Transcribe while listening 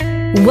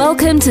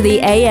Welcome to the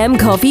AM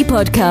Coffee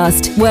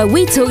Podcast, where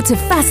we talk to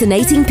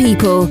fascinating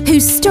people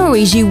whose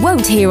stories you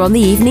won't hear on the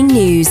evening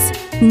news.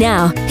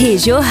 Now,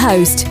 here's your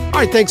host. All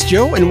right, thanks,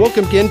 Joe, and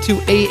welcome again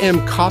to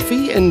AM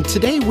Coffee. And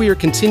today we are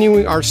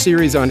continuing our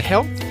series on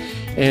health,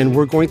 and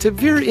we're going to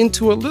veer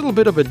into a little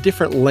bit of a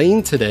different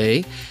lane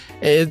today.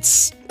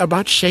 It's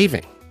about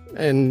shaving.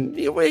 And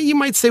you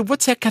might say,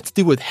 what's that got to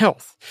do with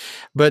health?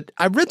 But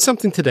I read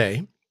something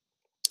today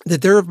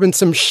that there have been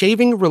some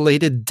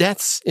shaving-related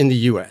deaths in the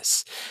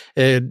U.S.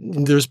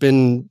 There's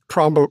been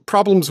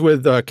problems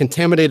with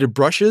contaminated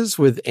brushes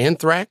with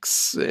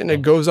anthrax, and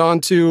it goes on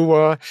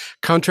to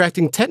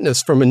contracting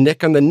tetanus from a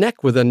nick on the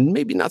neck with a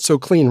maybe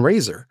not-so-clean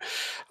razor.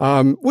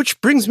 Which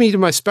brings me to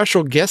my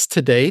special guest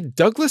today,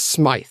 Douglas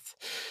Smythe.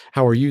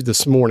 How are you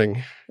this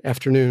morning,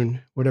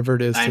 afternoon, whatever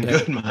it is today? I'm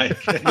good,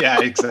 Mike. Yeah,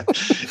 exactly.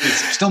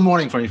 It's still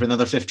morning for me for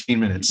another 15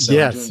 minutes. So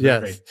yes.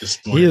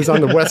 He is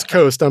on the West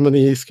Coast. I'm on the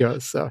East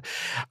Coast. So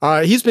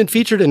he's been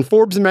featured in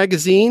Forbes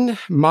magazine,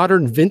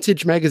 Modern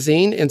Vintage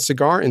magazine, and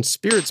Cigar and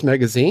Spirits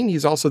magazine.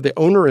 He's also the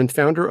owner and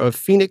founder of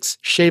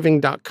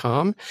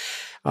PhoenixShaving.com.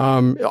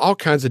 All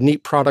kinds of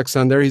neat products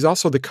on there. He's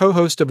also the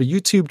co-host of a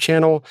YouTube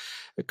channel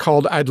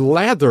called I'd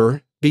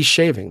Lather Be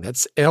Shaving.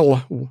 That's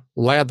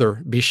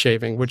Lather Be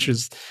Shaving, which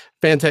is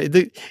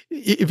fantastic.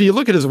 If you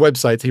look at his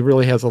websites, he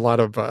really has a lot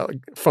of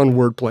fun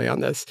wordplay on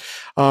this.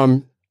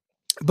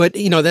 But,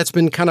 that's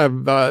been kind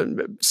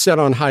of set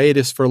on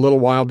hiatus for a little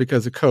while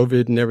because of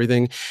COVID and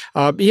everything.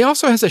 He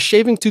also has a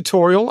shaving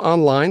tutorial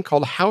online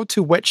called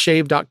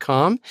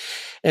howtowetshave.com.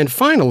 And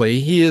finally,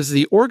 he is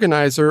the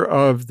organizer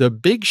of the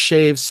Big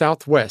Shave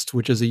Southwest,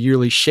 which is a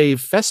yearly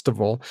shave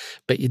festival.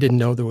 Bet you didn't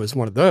know there was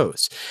one of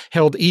those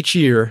held each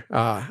year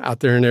out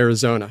there in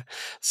Arizona.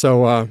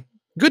 So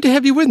good to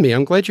have you with me.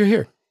 I'm glad you're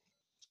here.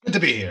 Good to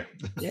be here.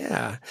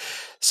 Yeah.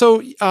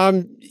 So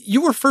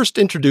you were first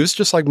introduced,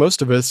 just like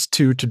most of us,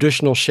 to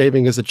traditional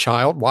shaving as a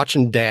child,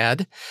 watching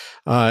Dad,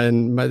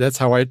 and that's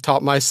how I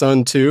taught my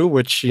son too.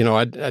 Which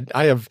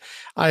I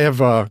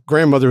have a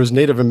grandmother who's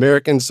Native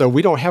American, so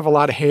we don't have a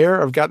lot of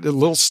hair. I've got a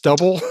little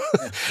stubble,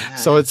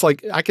 so it's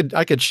like I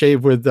could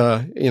shave with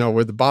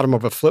with the bottom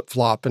of a flip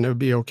flop and it would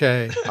be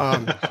okay.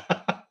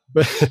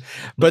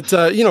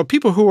 But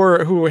people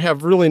who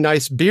have really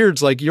nice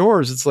beards like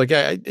yours, it's like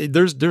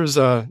there's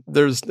a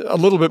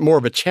little bit more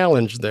of a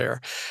challenge there.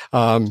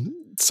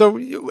 So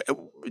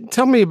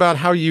tell me about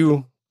how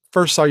you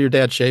first saw your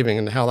dad shaving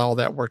and how all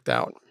that worked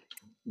out.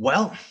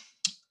 Well,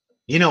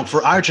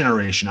 for our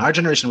generation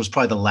was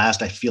probably the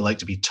last, I feel like,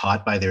 to be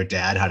taught by their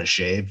dad how to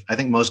shave. I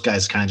think most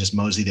guys kind of just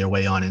mosey their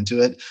way on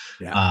into it.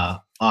 Yeah.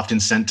 Often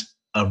sent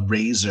a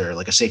razor,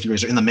 like a safety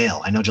razor, in the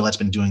mail. I know Gillette's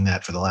been doing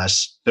that for the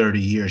last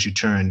 30 years. You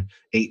turn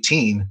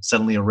 18,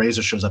 suddenly a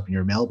razor shows up in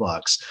your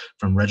mailbox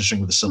from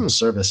registering with the Civil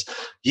Service.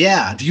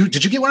 Yeah.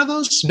 Did you get one of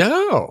those?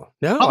 No.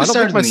 I don't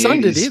think my son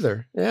did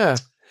either. Yeah.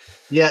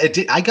 Yeah, it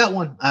did. I got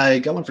one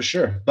for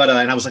sure. But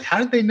and I was like, how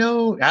did they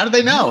know?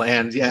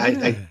 And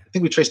I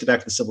think we traced it back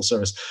to the Civil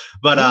Service.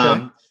 But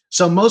okay.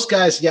 So most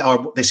guys,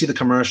 they see the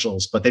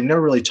commercials, but they've never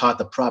really taught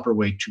the proper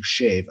way to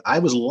shave. I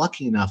was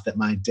lucky enough that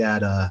my dad,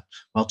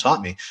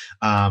 taught me.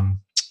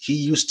 He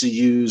used to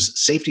use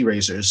safety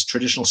razors,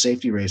 traditional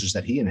safety razors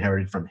that he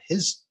inherited from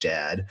his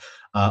dad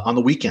on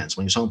the weekends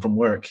when he was home from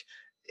work.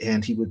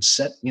 And he would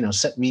set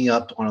me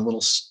up on a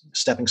little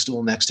stepping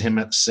stool next to him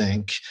at the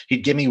sink.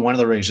 He'd give me one of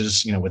the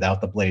razors, without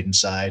the blade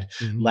inside,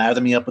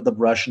 lather me up with the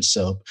brush and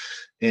soap.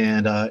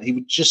 And he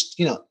would just,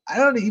 I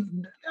don't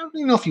even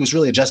know if he was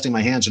really adjusting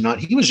my hands or not.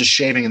 He was just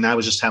shaving and I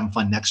was just having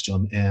fun next to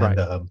him.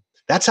 And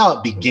that's how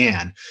it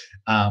began.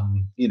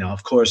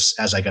 Of course,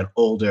 as I got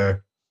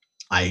older,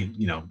 I,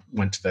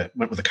 went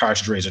with a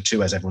cartridge razor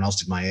too, as everyone else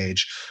did my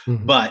age.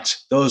 Mm-hmm. But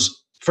those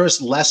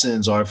first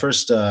lessons or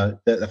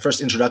the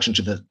first introduction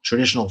to the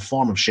traditional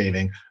form of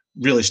shaving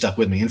really stuck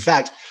with me. In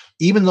fact,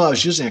 even though I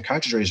was using a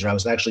cartridge razor, I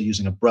was actually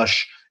using a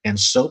brush and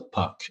soap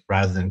puck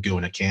rather than goo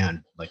in a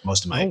can, like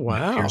most of my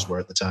peers were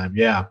at the time.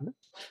 Yeah.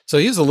 So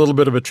he's a little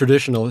bit of a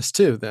traditionalist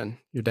too, then,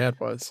 your dad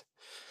was.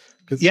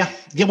 Yeah.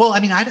 Well,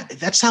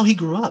 that's how he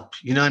grew up.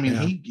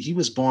 He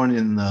was born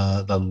in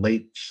the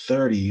late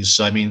 30s.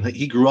 So,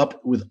 he grew up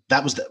with,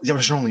 that was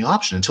their only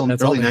option until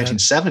the early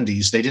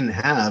 1970s. They didn't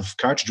have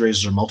cartridge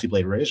razors or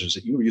multi-blade razors.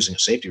 That you were using a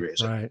safety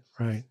razor.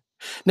 Right.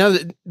 Now,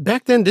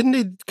 back then, didn't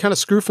they kind of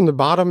screw from the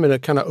bottom and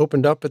it kind of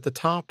opened up at the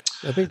top?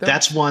 I think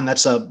that's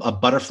a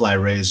butterfly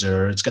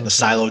razor. It's got the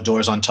silo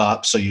doors on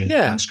top, so you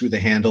unscrew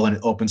the handle and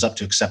it opens up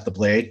to accept the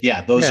blade.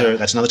 Yeah,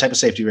 that's another type of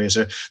safety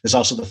razor. There's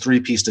also the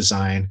 3-piece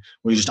design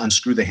where you just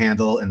unscrew the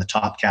handle and the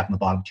top cap and the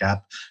bottom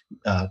cap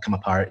come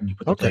apart, and you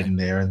put the blade in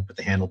there and put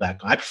the handle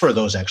back on. I prefer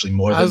those actually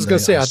more. I was going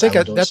to say, I think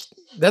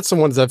that's the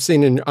ones I've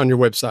seen on your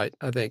website.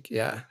 I think,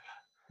 yeah.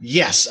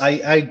 Yes,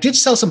 I did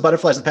sell some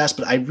butterflies in the past,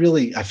 but I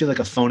feel like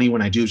a phony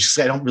when I do. Just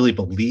I don't really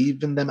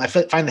believe in them. I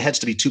find the heads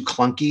to be too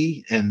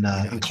clunky and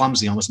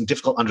clumsy, almost, and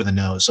difficult under the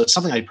nose. So it's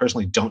something I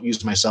personally don't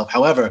use myself.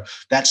 However,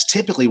 that's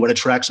typically what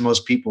attracts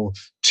most people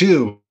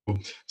to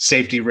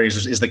safety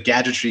razors is the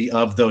gadgetry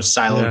of those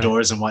silo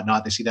doors and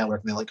whatnot. They see that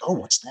work and they're like, "Oh,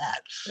 what's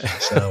that?"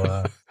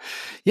 So,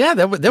 yeah,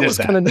 that was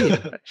kind of neat.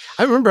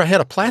 I remember I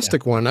had a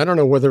plastic one. I don't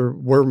know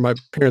where my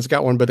parents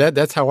got one, but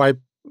that's how I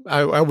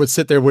would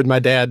sit there with my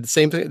dad.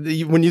 Same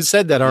thing. When you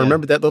said that, I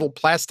remember that little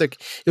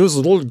plastic. It was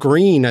a little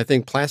green, I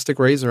think, plastic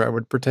razor. I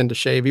would pretend to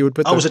shave. He would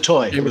put. It was a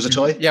toy. It was a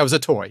toy. Yeah, it was a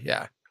toy.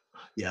 Yeah.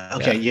 Yeah.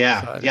 Okay.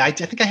 Yeah. So, I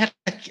think I had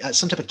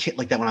some type of kit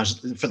like that when I was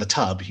for the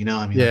tub. You know,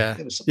 I mean, yeah,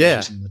 it was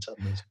something in the tub.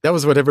 That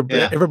was what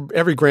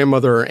every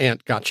grandmother or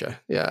aunt got you.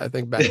 Yeah, I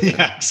think back then.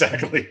 Yeah,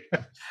 exactly.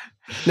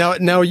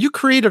 Now you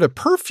created a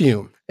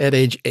perfume at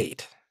age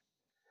 8.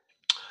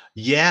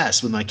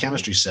 Yes, with my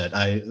chemistry set.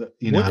 I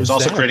was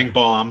also creating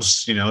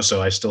bombs,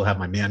 so I still have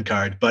my man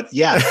card. But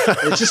yeah,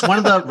 it's just one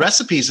of the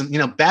recipes.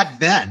 And, back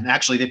then,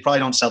 actually, they probably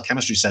don't sell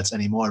chemistry sets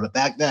anymore. But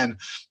back then,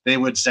 they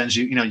would send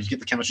you, you get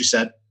the chemistry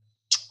set,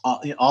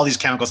 all these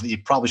chemicals that you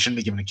probably shouldn't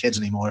be giving to kids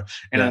anymore,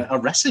 and a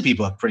recipe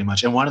book pretty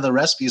much. And one of the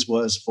recipes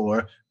was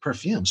for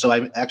perfume. So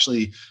I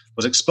actually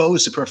was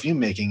exposed to perfume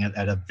making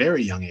at a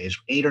very young age,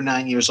 8 or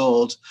 9 years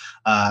old.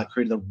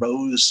 Created a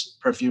rose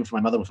perfume for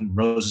my mother with some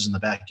roses in the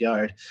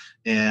backyard.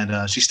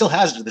 And she still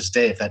has it to this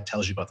day, if that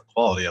tells you about the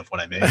quality of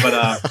what I made.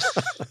 But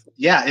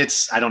yeah,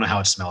 I don't know how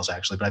it smells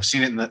actually, but I've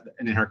seen it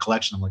in her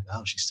collection. I'm like,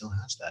 oh, she still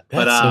has that.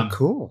 That's so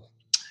cool.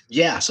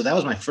 Yeah. So that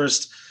was my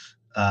first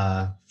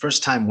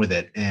time with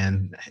it,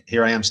 and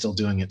here I am still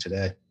doing it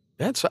today.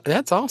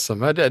 That's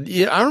awesome. I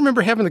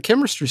remember having the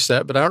chemistry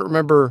set, but I don't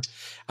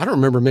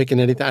remember making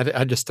anything.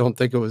 I just don't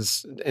think it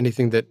was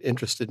anything that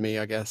interested me,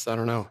 I guess. I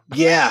don't know.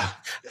 Yeah.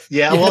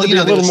 Well, a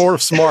little more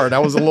smart. I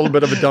was a little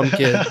bit of a dumb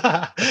kid.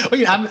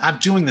 Well, I'm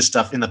doing this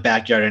stuff in the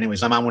backyard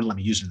anyways. My mom wouldn't let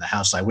me use it in the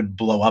house, so I wouldn't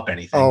blow up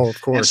anything. Oh,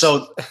 of course. And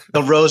so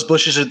the rose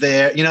bushes are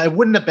there. It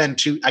wouldn't have been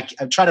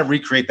I try to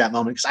recreate that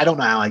moment because I don't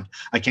know how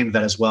I came to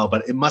that as well,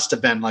 but it must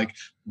have been like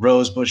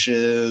rose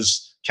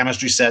bushes,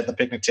 chemistry set, the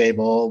picnic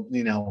table,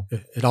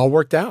 It all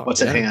worked out.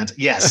 What's at hand.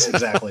 Yes,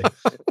 exactly.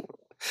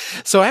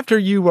 So after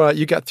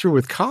you got through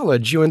with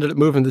college, you ended up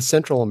moving to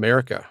Central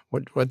America.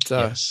 What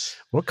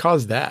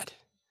caused that?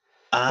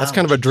 That's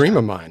kind of a dream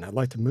of mine. I'd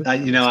like to move.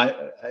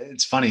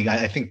 It's funny.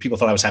 I think people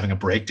thought I was having a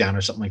breakdown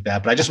or something like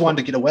that, but I just wanted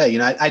to get away.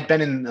 I'd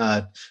been in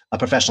a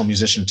professional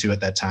musician too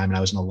at that time, and I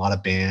was in a lot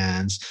of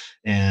bands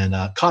and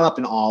caught up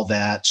in all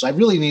that. So I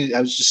really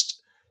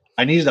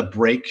I needed a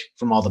break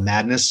from all the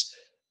madness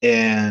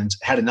and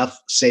had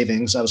enough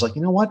savings. I was like,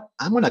 you know what?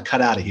 I'm going to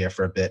cut out of here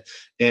for a bit.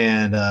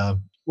 And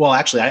well,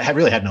 actually, I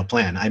really had no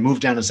plan. I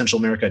moved down to Central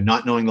America,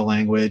 not knowing the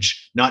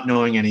language, not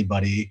knowing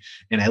anybody.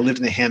 And I lived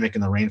in a hammock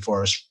in the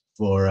rainforest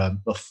for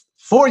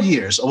 4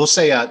 years. I will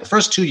say the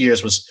first 2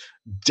 years was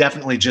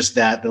definitely just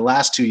that. The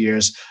last 2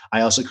 years,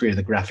 I also created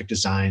a graphic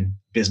design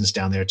business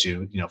down there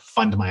to,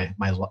 fund my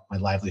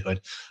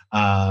livelihood.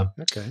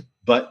 Okay.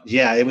 But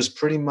yeah, it was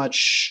pretty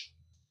much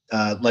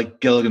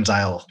like Gilligan's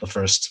Isle the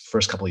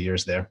first couple of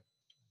years there.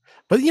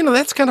 But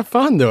that's kind of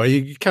fun though.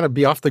 You kind of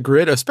be off the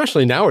grid,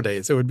 especially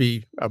nowadays. It would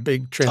be a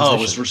big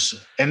transition.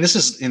 And this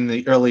is in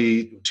the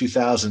early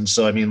 2000s.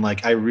 So I mean,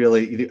 like I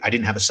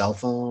didn't have a cell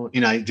phone.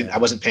 I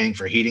wasn't paying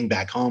for heating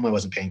back home. I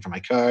wasn't paying for my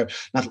car.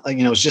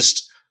 It was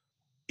just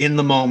in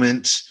the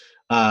moment.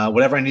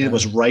 Whatever I needed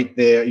was right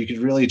there. You could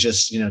really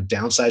just,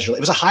 downsize your life.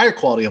 It was a higher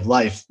quality of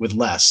life with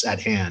less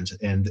at hand.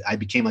 And I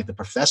became like the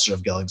professor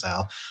of Gilligan's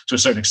Isle to a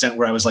certain extent,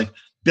 where I was like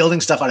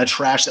building stuff out of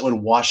trash that would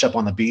wash up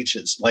on the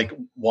beaches, like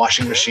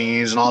washing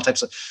machines and all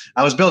types of.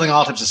 I was building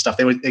all types of stuff.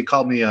 They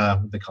called me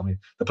the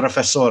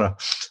professor,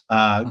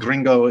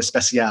 gringo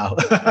especial.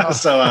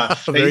 So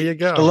there you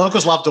go. The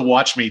locals love to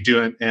watch me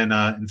do it, and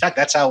in fact,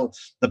 that's how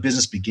the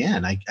business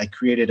began. I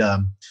created.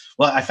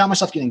 I found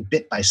myself getting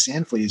bit by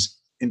sand fleas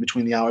in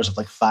between the hours of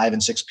like 5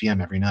 and 6 p.m.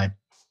 every night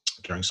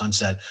during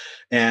sunset.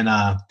 And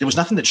there was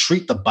nothing to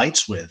treat the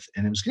bites with.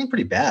 And it was getting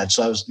pretty bad.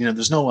 So I was,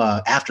 there's no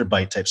after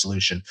bite type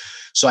solution.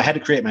 So I had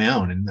to create my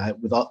own. And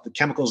with all the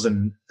chemicals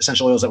and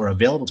essential oils that were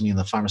available to me in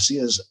the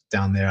pharmacias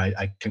down there,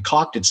 I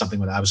concocted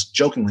something that I was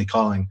jokingly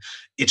calling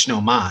Ich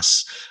no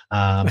Mas.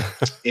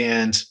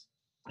 And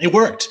it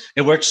worked.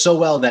 It worked so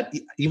well that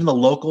even the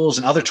locals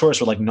and other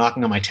tourists were like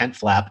knocking on my tent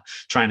flap,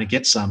 trying to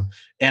get some.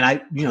 And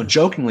I,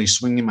 jokingly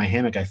swinging my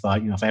hammock, I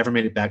thought, if I ever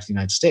made it back to the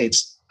United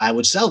States, I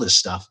would sell this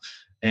stuff.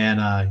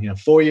 And,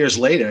 4 years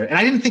later, and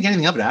I didn't think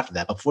anything of it after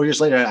that, but 4 years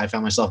later, I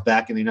found myself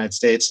back in the United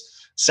States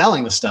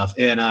selling the stuff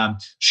and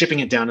shipping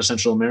it down to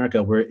Central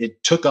America, where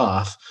it took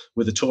off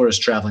with the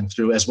tourists traveling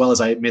through, as well as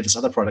I made this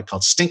other product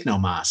called Stink No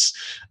Mas.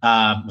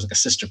 It was like a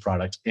sister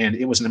product, and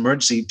it was an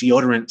emergency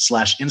deodorant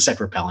 / insect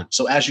repellent.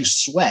 So as you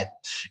sweat,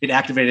 it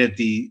activated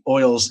the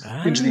oils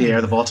into the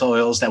air, the volatile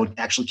oils that would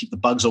actually keep the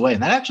bugs away.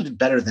 And that actually did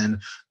better than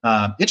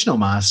Ich no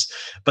Mas.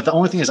 But the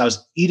only thing is I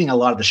was eating a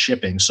lot of the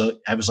shipping. So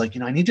I was like,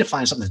 I need to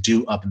find something to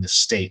do up in the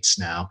States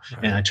now.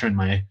 Right. And I turned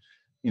my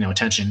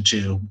attention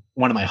to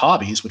one of my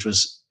hobbies, which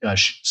was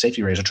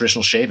safety razor,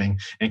 traditional shaving,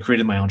 and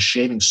created my own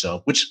shaving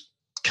soap, which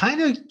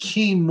kind of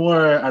came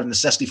more out of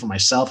necessity for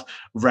myself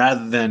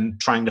rather than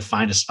trying to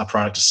find a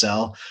product to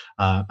sell.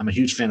 I'm a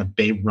huge fan of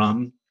Bay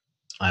Rum.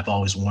 I've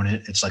always worn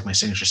it. It's like my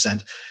signature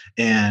scent.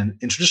 And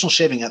in traditional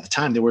shaving at the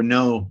time, there were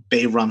no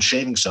Bay Rum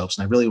shaving soaps,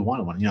 and I really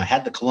wanted one. I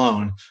had the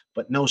cologne,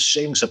 but no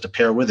shaving soap to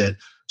pair with it.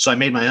 So I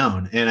made my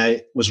own, and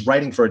I was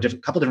writing for a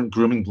couple different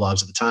grooming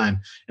blogs at the time.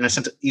 And I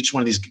sent to each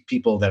one of these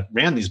people that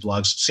ran these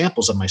blogs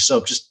samples of my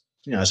soap, just,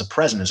 as a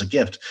present, as a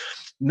gift.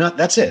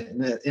 That's it,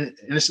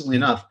 innocently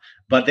enough.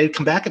 But they'd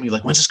come back at me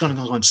like, when's this going to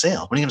go on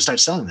sale? When are you going to start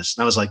selling this?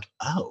 And I was like,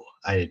 oh,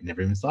 I had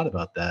never even thought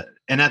about that.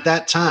 And at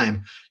that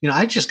time,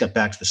 I just got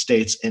back to the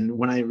States. And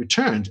when I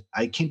returned,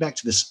 I came back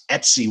to this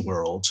Etsy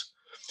world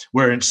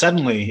where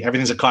suddenly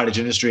everything's a cottage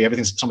industry.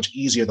 Everything's so much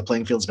easier. The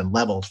playing field's been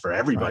leveled for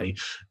everybody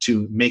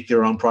to make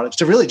their own products,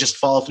 to really just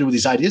follow through with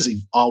these ideas that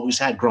you've always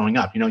had growing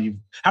up.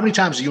 How many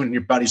times are you and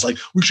your buddies like,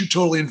 we should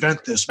totally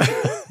invent this?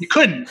 You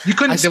couldn't.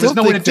 There was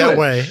no way to do it.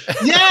 Way.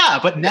 Yeah,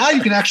 but now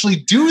you can actually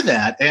do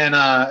that. And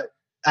I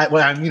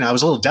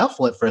was a little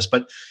doubtful at first,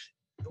 but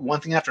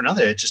one thing after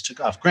another, it just took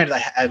off. Granted,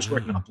 I was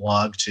working on a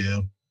blog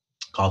too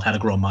called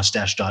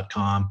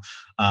howtogrowmustache.com.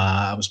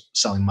 I was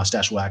selling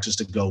mustache waxes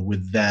to go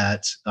with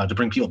that, to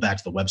bring people back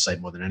to the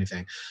website more than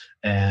anything,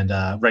 and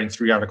writing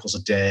 3 articles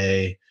a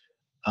day.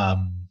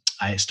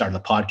 I started a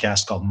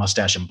podcast called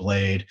Mustache and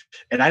Blade,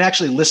 and I'd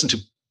actually listened to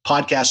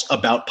podcasts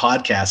about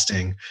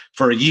podcasting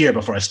for a year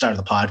before I started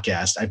the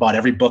podcast. I bought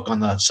every book on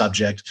the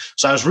subject.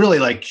 So I was really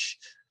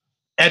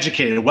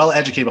well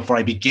educated before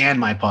I began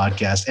my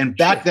podcast. And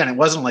back then it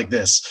wasn't like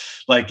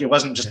this. It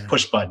wasn't just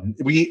push button.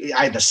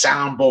 I had the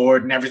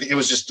soundboard and everything. It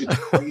was just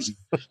crazy.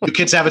 You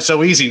kids have it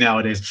so easy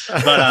nowadays.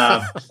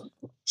 But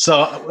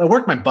so I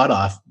worked my butt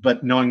off,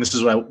 but knowing this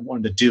is what I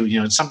wanted to do,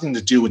 it's something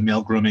to do with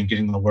male grooming,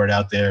 getting the word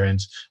out there. And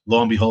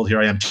lo and behold,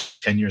 here I am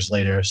 10 years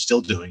later,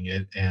 still doing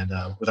it. And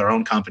with our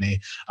own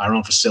company, our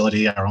own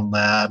facility, our own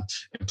lab,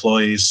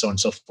 employees, so on and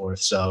so forth.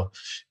 So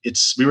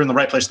we were in the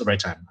right place at the right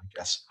time, I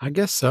guess. I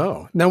guess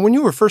so. Now, when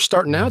you were first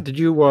starting out, did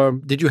you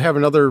have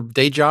another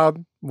day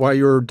job while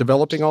you were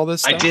developing all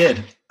this stuff?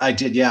 I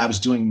did. Yeah. I was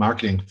doing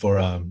marketing for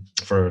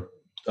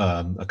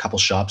a couple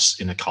shops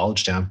in a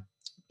college town.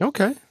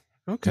 Okay.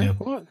 Yeah.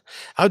 Well,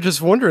 I was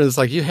just wondering, it's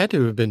like you had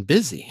to have been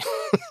busy.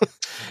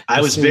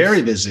 I was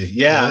very busy.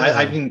 Yeah.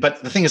 I mean,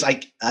 but the thing is,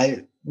 I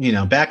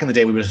back in the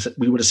day, we would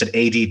have said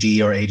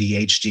ADD or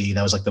ADHD.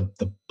 That was like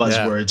the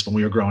buzzwords when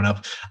we were growing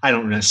up. I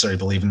don't necessarily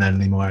believe in that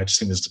anymore. I just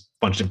think there's a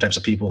bunch of different types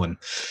of people, and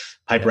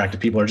hyperactive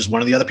people are just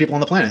one of the other people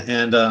on the planet.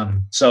 And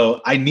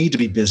so I need to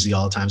be busy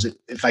all the time.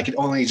 If I could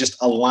only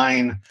just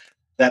align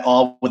that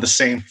all with the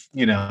same,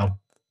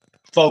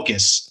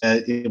 focus,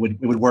 it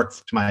would work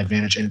to my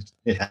advantage, and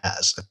it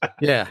has.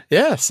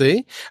 Yeah.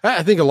 See,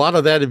 I think a lot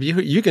of that, if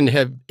you can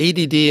have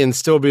ADD and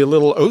still be a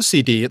little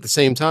OCD at the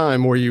same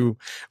time, where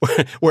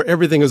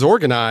everything is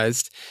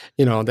organized,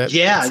 that.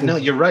 Yeah, no,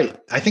 you're right.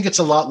 I think it's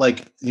a lot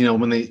like,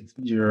 when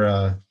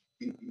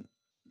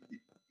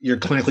you're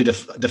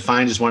clinically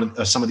defined as one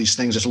of some of these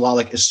things. There's a lot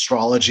like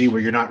astrology,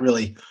 where you're not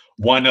really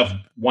one of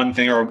one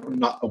thing or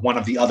not one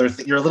of the other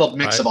thing. You're a little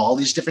mix of all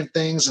these different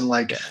things. And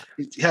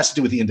it has to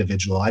do with the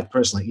individual. I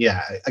personally,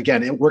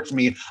 again, it worked for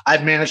me.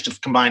 I've managed to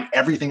combine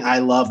everything I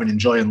love and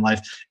enjoy in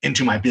life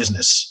into my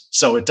business.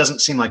 So it doesn't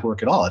seem like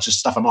work at all. It's just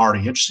stuff I'm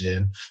already interested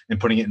in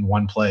and putting it in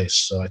one place.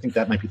 So I think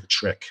that might be the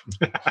trick.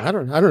 I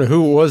don't know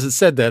who it was that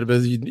said that,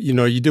 but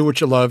you do what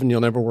you love and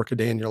you'll never work a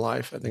day in your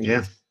life. I think.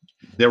 Yeah.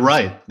 They're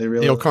right. They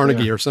really Dale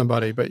Carnegie or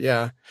somebody, but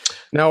yeah.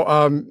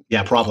 Now,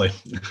 yeah, probably.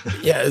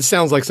 Yeah, it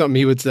sounds like something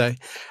he would say.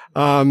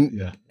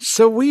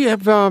 So we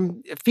have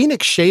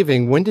Phoenix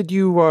Shaving. When did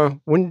you?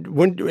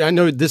 When I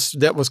know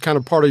that was kind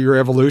of part of your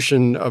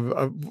evolution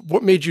of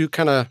what made you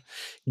kind of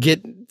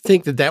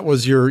think that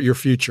was your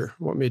future.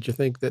 What made you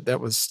think that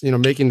was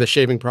making the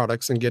shaving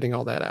products and getting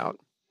all that out?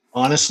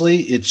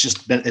 Honestly, it's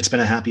been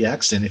a happy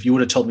accident. If you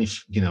would have told me,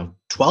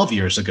 12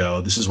 years ago,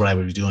 this is what I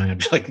would be doing, I'd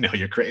be like, no,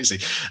 you're crazy.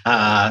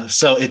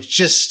 So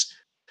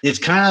it's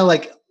kind of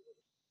like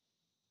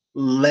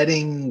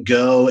letting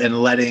go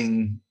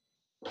and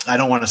I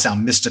don't want to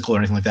sound mystical or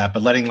anything like that,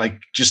 but letting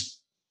just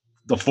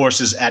the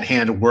forces at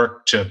hand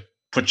work to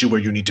put you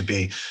where you need to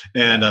be.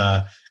 And,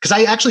 cause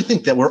I actually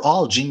think that we're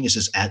all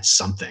geniuses at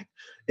something.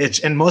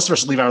 And most of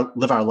us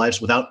live our lives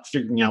without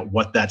figuring out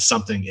what that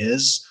something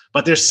is.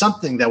 But there's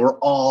something that we're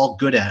all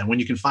good at. And when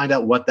you can find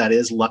out what that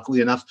is,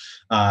 luckily enough,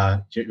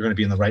 you're going to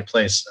be in the right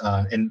place.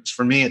 And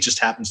for me, it just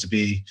happens to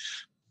be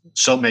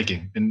soap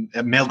making and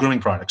male grooming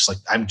products. Like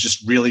I'm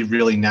just really,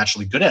 really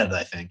naturally good at it,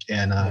 I think.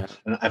 And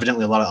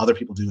evidently a lot of other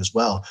people do as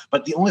well.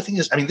 But the only thing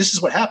is, this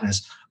is what happened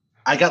is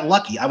I got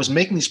lucky. I was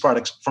making these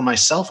products for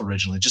myself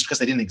originally, just because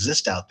they didn't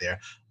exist out there.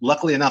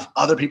 Luckily enough,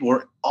 other people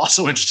were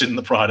also interested in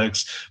the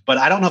products. But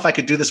I don't know if I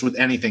could do this with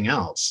anything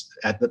else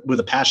with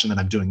a passion that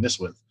I'm doing this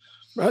with.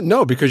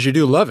 No, because you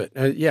do love it.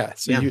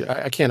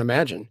 I can't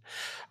imagine.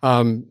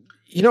 I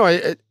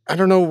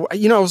don't know.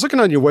 I was looking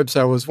on your website.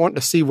 I was wanting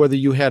to see whether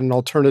you had an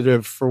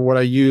alternative for what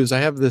I use. I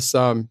have this,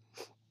 and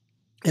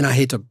I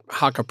hate to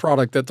hawk a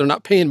product that they're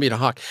not paying me to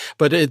hawk,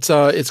 but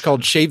it's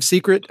called Shave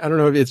Secret. I don't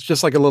know if it's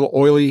just like a little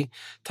oily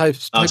type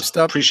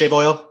stuff. Pre-shave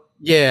oil.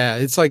 Yeah,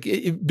 it's like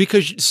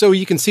because so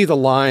you can see the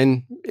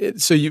line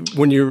So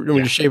when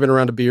you're shaving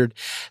around a beard,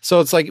 so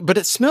it's like, but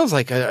it smells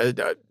like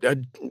a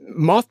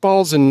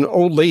mothballs and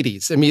old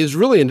ladies. I mean, it's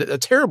really a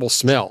terrible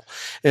smell,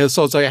 and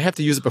so it's like I have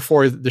to use it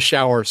before the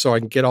shower so I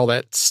can get all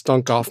that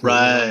stunk off.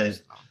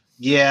 Right.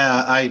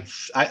 Yeah,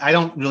 I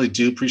don't really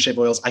do pre-shave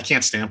oils. I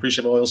can't stand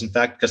pre-shave oils, in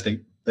fact, because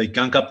they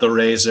gunk up the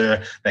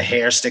razor. The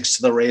hair sticks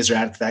to the razor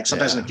after the fact.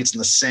 Sometimes when it gets in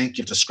the sink,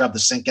 you have to scrub the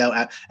sink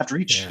out after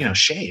each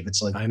shave.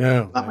 It's like, I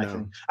know. Not my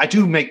thing. I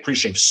do make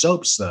pre-shave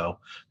soaps though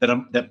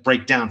that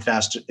break down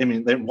faster. I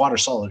mean, they're water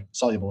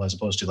soluble as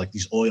opposed to like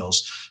these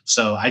oils.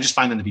 So I just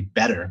find them to be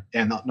better,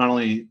 and not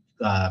only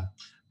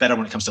better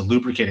when it comes to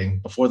lubricating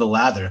before the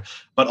lather,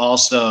 but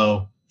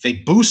also they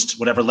boost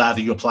whatever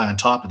lather you apply on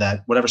top of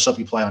that, whatever soap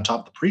you apply on top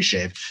of the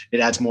pre-shave. It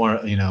adds more,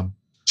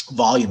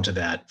 volume to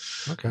that.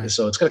 Okay.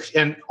 So it's good.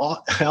 And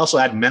I also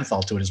add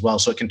menthol to it as well.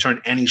 So it can turn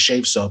any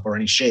shave soap or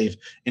any shave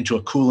into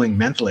a cooling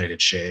mentholated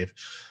shave.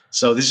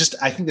 So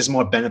I think there's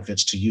more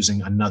benefits to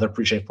using another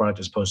pre-shave product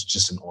as opposed to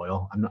just an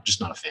oil. I'm not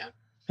a fan.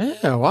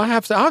 Yeah, well, I'll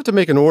have to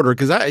make an order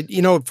because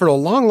for a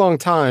long, long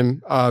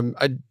time,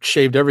 I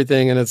shaved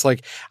everything, and it's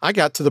like I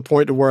got to the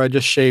point to where I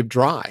just shaved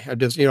dry. I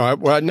just,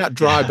 not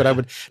dry, but I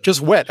would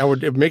just wet. I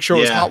would make sure it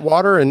was hot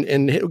water,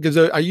 and because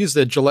I used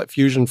the Gillette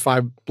Fusion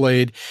 5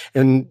 blade,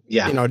 and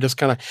just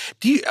kind of.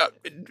 Do you?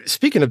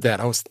 Speaking of that,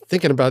 I was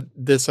thinking about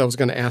this. I was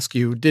going to ask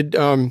you. Did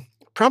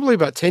probably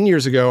about 10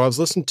 years ago, I was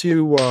listening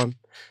to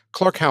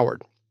Clark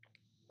Howard.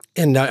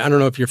 And I don't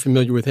know if you're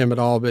familiar with him at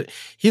all, but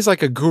he's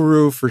like a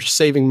guru for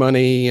saving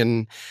money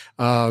and,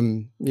 I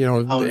don't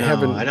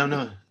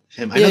know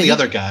him. I know the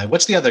other guy.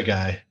 What's the other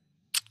guy?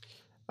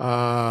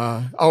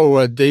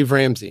 Dave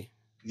Ramsey.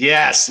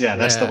 Yes. Yeah.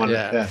 That's the one.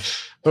 Yeah.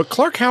 But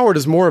Clark Howard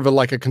is more of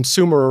a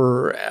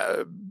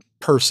consumer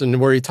person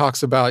where he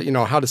talks about,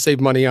 how to save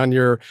money on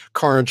your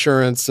car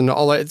insurance and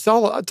all that. It's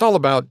all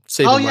about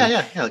saving money.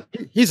 Yeah.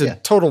 He's a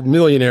total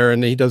millionaire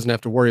and he doesn't have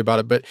to worry about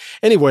it. But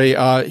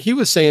anyway, he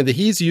was saying that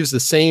he's used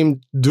the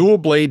same dual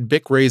blade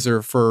Bic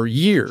razor for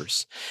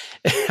years.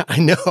 I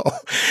know,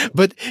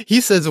 but he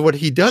says what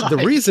he does, the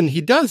reason he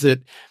does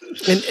it,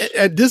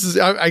 and this is,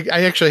 I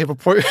actually have a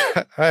point.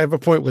 I have a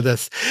point with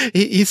this.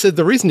 He said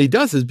the reason he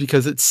does is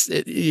because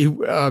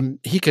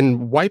he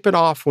can wipe it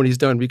off when he's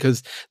done,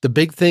 because the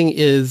big thing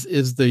is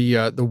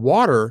the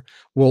water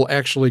will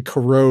actually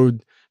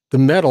corrode the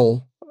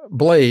metal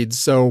blades.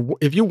 So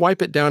if you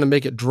wipe it down and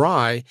make it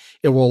dry,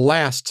 it will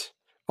last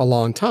a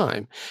long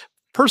time.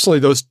 Personally,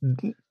 those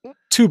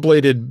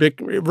two-bladed Bic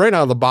right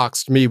out of the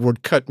box to me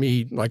would cut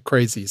me like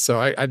crazy. So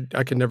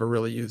I can never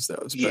really use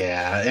those. But.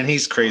 Yeah, and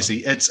he's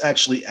crazy. It's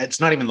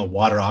not even the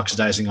water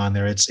oxidizing on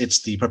there. It's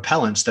the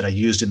propellants that I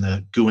used in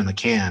the goo in the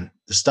can.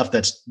 The stuff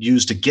that's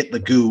used to get the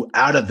goo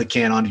out of the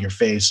can onto your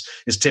face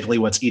is typically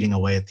what's eating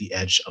away at the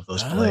edge of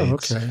those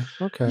blades.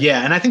 Okay.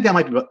 Yeah, and I think that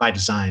might be by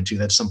design too.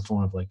 That's some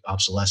form of like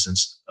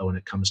obsolescence when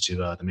it comes to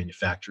the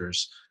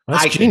manufacturers.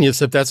 That's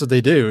genius if that's what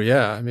they do.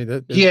 Yeah,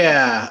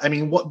 I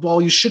mean,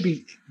 while you should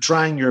be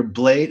drying your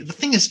blade, the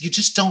thing is, you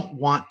just don't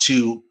want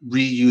to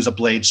reuse a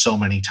blade so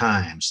many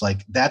times.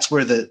 Like that's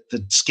where the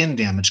skin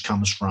damage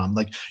comes from.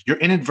 Like you're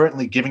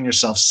inadvertently giving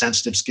yourself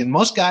sensitive skin.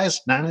 Most guys,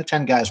 9 out of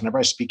 10 guys, whenever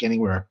I speak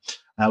anywhere,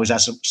 I always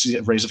ask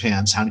a raise of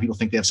hands, how many people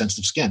think they have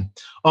sensitive skin?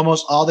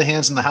 Almost all the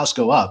hands in the house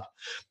go up.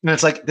 And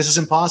it's like, this is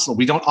impossible.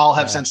 We don't all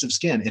have sensitive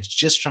skin. It's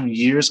just from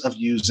years of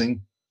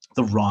using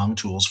the wrong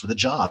tools for the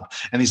job.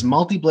 And these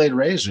multi-blade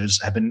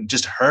razors have been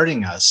just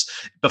hurting us.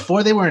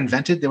 Before they were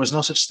invented, there was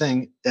no such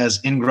thing as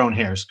ingrown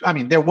hairs. I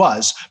mean, there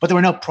was, but there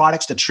were no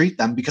products to treat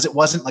them because it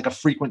wasn't like a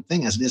frequent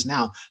thing as it is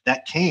now.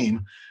 That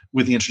came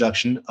with the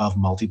introduction of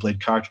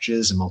multi-blade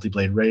cartridges and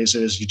multi-blade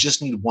razors. You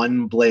just need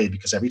one blade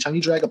because every time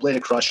you drag a blade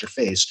across your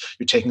face,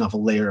 you're taking off a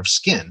layer of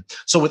skin.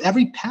 So with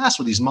every pass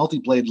with these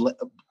multi-blade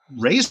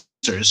razors,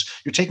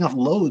 you're taking off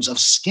loads of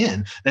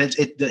skin.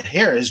 The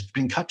hair is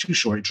being cut too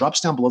short. It drops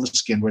down below the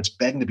skin where it's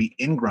begging to be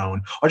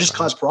ingrown or just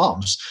cause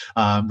problems.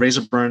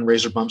 Razor burn,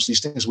 razor bumps,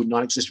 these things would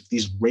not exist if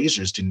these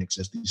razors didn't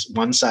exist. These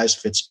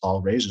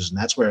one-size-fits-all razors. And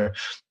that's where,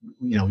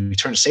 we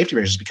turn to safety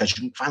razors because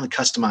you can finally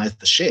customize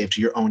the shave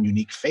to your own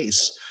unique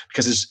face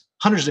because there's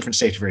hundreds of different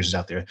safety razors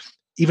out there,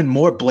 even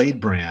more blade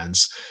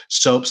brands,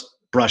 soaps,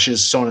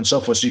 brushes, so on and so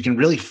forth. So you can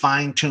really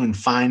fine-tune,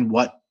 find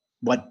what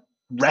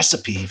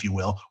recipe, if you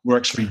will,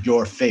 works for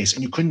your face.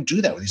 And you couldn't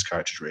do that with these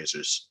cartridge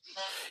razors.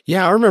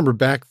 Yeah, I remember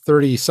back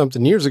 30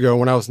 something years ago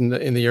when I was in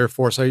the Air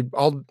Force,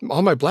 all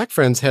my black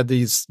friends had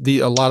a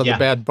lot of the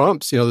bad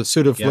bumps, the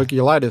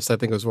pseudofolliculitis, I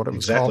think was what it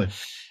was called.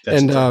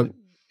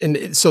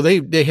 And so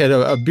they had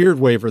a beard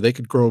waiver. They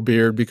could grow a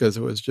beard because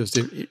it was just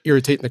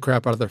irritating the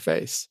crap out of their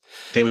face.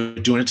 They were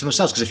doing it to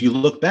themselves. Because if you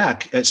look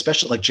back,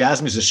 especially like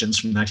jazz musicians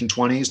from the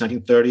 1920s,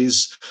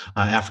 1930s,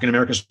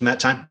 African-Americans from that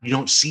time, you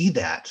don't see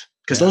that.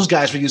 Because those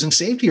guys were using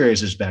safety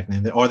razors back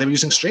then, or they were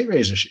using straight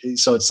razors.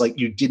 So it's like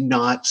you did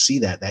not see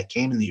that. That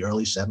came in the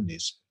early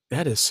 70s.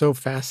 That is so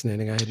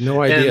fascinating. I had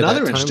no idea. And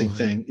another interesting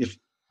thing,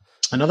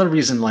 another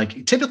reason,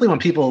 like typically when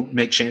people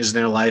make changes in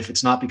their life,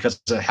 it's not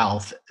because of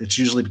health. It's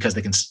usually because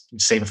they can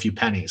save a few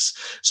pennies.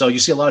 So you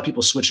see a lot of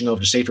people switching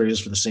over to safety razors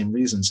for the same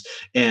reasons.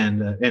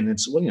 And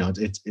it's,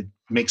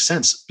 makes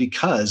sense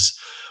because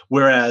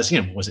whereas,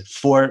 was it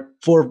four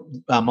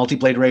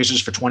multi-blade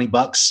razors for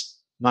 $20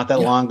 not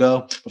that long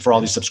ago for all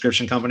these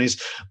subscription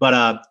companies,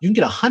 but you can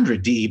get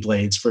 100 DE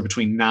blades for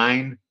between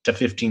 $9 to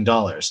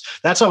 $15.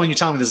 That's why when you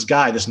tell me this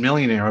guy, this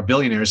millionaire or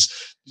billionaire's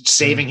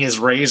saving his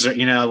razor,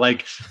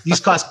 like these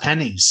cost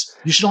pennies.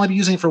 You should only be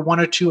using it for 1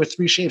 or 2 or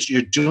 3 shaves.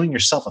 You're doing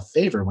yourself a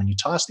favor when you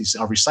toss these.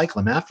 I'll recycle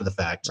them after the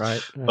fact.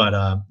 Right.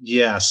 But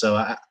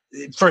so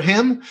for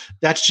him,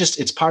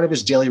 it's part of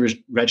his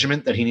daily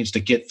regimen that he needs to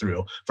get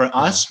through. For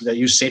us that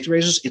use safety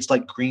razors, it's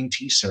like green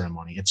tea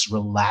ceremony. It's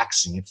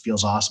relaxing. It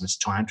feels awesome. It's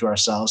time to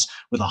ourselves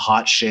with a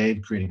hot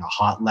shave, creating a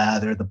hot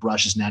lather. The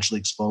brush is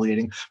naturally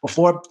exfoliating.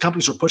 Before,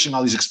 companies were pushing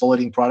all these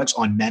exfoliating products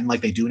on men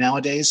like they do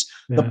nowadays.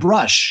 The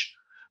brush,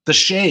 the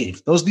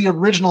shave, those are the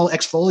original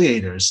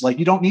exfoliators. Like,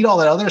 you don't need all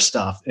that other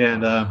stuff.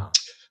 And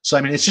so,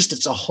 I mean,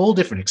 it's a whole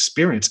different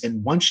experience.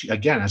 And once you,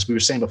 again, as we were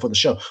saying before the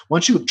show,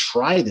 once you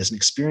try this and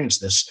experience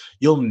this,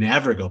 you'll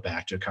never go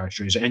back to a cartridge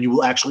razor, and you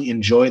will actually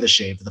enjoy the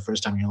shave for the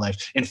first time in your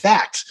life. In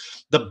fact,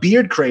 the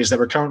beard craze that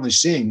we're currently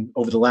seeing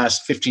over the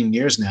last 15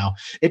 years now,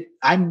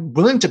 I'm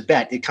willing to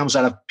bet it comes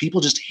out of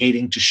people just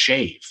hating to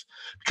shave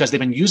because they've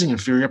been using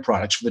inferior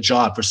products for the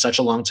job for such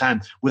a long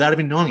time without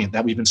even knowing it,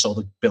 that we've been sold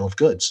a bill of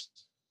goods.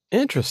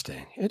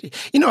 Interesting. When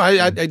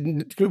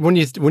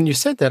you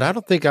said that, I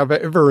don't think I've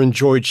ever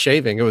enjoyed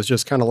shaving. It was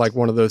just kind of like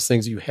one of those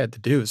things you had to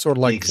do, sort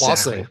of like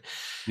flossing.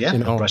 Yeah,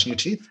 brushing your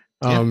teeth.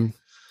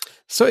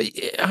 So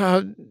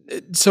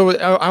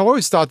I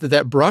always thought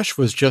that brush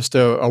was just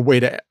a way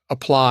to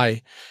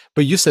apply,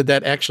 but you said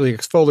that actually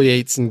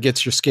exfoliates and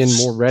gets your skin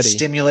more ready.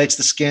 Stimulates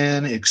the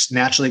skin. It's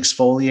naturally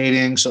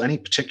exfoliating. So any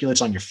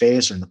particulates on your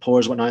face or in the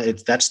pores, whatnot,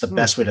 that's the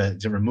best way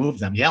to remove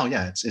them.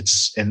 Yeah.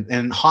 It's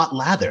and hot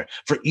lather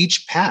for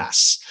each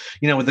pass.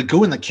 With the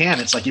goo in the can,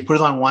 it's like you put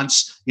it on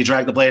once, you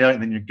drag the blade out,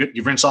 and then you're good.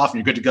 You rinse off, and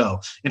you're good to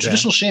go. In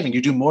traditional shaving,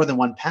 you do more than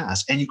one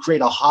pass, and you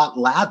create a hot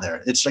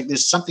lather. It's like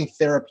there's something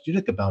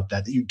therapeutic about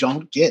that you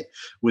don't get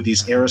with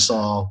these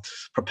aerosol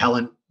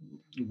propellant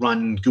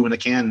run goo in a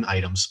can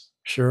items.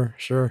 Sure.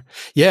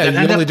 Yeah. And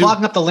they're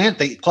clogging up the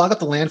they clog up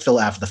the landfill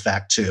after the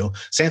fact too.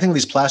 Same thing with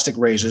these plastic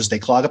razors. They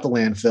clog up the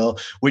landfill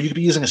where you could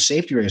be using a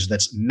safety razor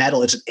that's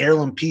metal. It's an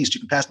heirloom piece.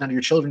 You can pass it down to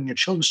your children and your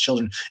children's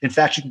children. In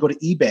fact, you can go to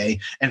eBay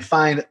and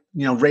find,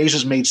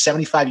 razors made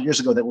 75 years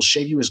ago that will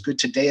shave you as good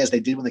today as they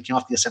did when they came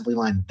off the assembly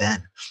line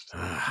then.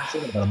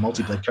 Thinking about a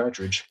multi-blade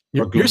cartridge.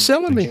 You're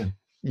selling me.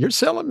 You're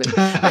selling me.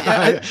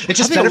 It's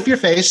just better for your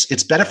face.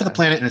 It's better for the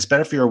planet, and it's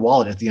better for your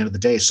wallet at the end of the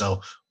day.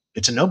 So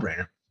it's a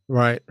no-brainer.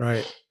 Right.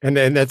 And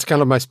that's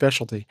kind of my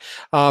specialty.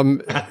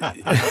 But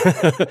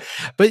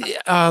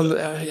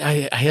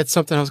I had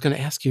something I was going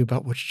to ask you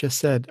about what you just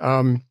said.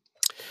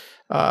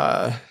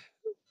 I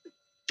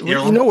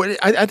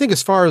think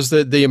as far as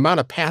the amount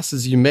of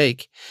passes you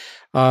make,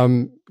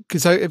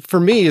 because for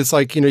me, it's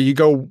like, you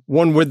go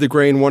one with the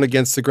grain, one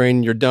against the grain,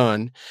 and you're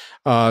done,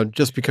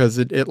 just because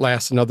it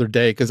lasts another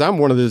day. Because I'm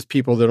one of those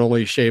people that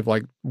only shave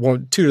like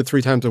 2 to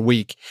 3 times a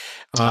week.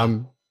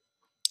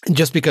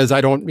 Just because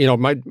I don't,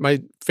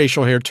 my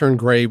facial hair turned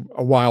gray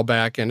a while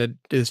back, and it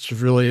just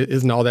really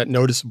isn't all that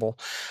noticeable.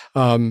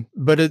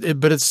 But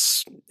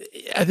it's,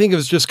 I think it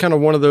was just kind of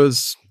one of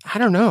those, I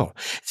don't know,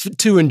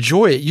 to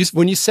enjoy it.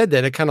 When you said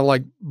that, it kind of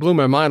like blew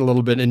my mind a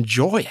little bit.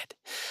 Enjoy it.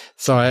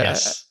 So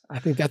I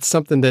think that's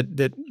something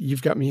that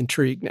you've got me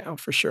intrigued now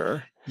for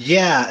sure.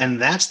 Yeah.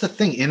 And that's the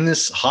thing in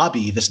this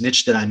hobby, this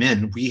niche that I'm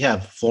in, we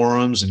have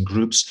forums and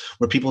groups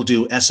where people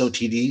do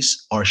SOTDs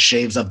or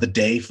shaves of the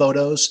day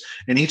photos.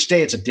 And each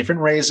day it's a different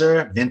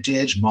razor,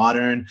 vintage,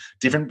 modern,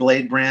 different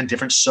blade brand,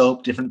 different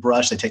soap, different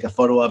brush. They take a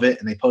photo of it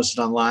and they post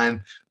it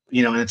online,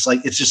 and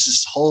it's just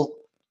this whole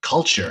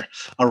culture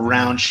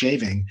around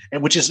shaving,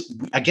 and which is,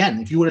 again,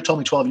 if you would have told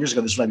me 12 years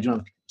ago this is what I'd be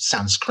doing,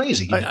 sounds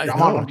crazy. I'm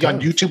on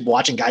YouTube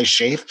watching guys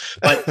shave,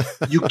 but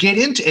you get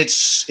into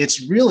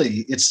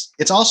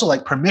it's also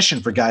like permission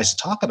for guys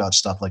to talk about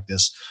stuff like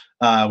this.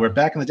 Where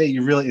back in the day,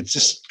 it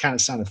just kind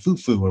of sounded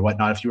foo-foo or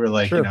whatnot if you were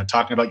like,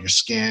 talking about your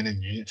skin,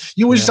 and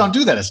you just don't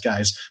do that as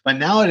guys. But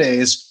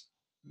nowadays,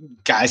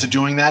 guys are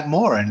doing that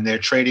more, and they're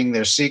trading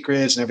their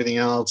secrets and everything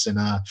else. And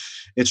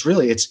it's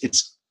really,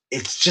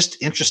 it's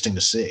just interesting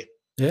to see.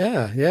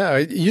 Yeah.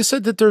 You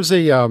said that there's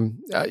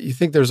you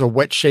think there's a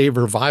wet shave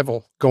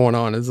revival going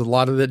on. Is a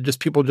lot of it just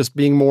people just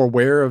being more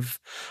aware of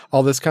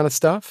all this kind of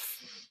stuff?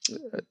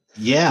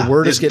 Yeah, the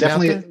word is getting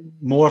definitely out there?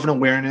 More of an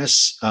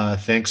awareness,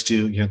 thanks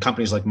to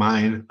companies like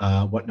mine,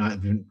 whatnot.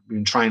 I've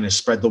been trying to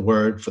spread the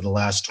word for the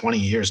last 20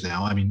 years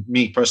now. I mean,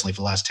 me personally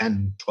for the last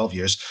 10, 12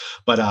 years.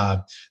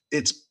 But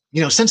it's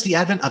since the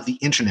advent of the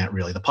internet,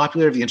 really, the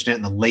popularity of the internet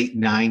in the late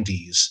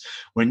 90s,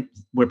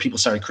 where people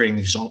started creating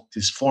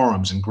these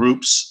forums and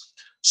groups.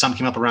 Some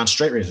came up around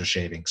straight razor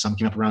shaving. Some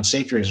came up around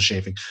safety razor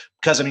shaving.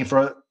 Because,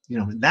 for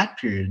in that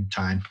period of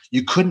time,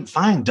 you couldn't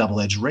find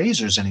double-edged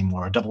razors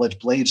anymore,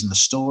 double-edged blades in the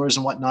stores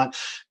and whatnot.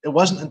 It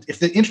wasn't, if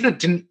the internet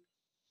didn't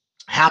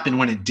happen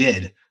when it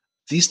did,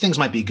 these things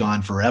might be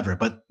gone forever.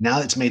 But now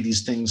it's made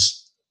these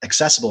things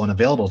accessible and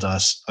available to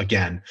us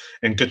again.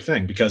 And good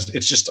thing, because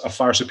it's just a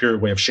far superior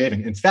way of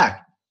shaving. In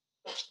fact,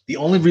 The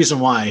only reason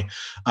why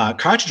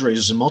cartridge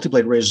razors and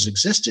multi-blade razors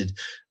exist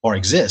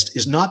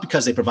is not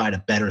because they provide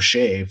a better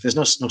shave. There's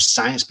no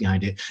science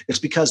behind it. It's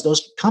because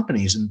those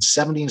companies in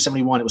 70 and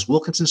 71, it was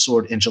Wilkinson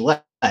Sword and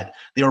Gillette.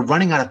 They were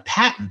running out of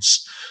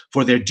patents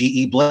for their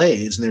DE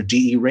blades and their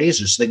DE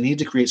razors. So they needed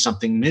to create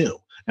something new.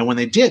 And when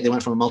they did, they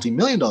went from a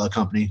multi-million-dollar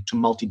company to a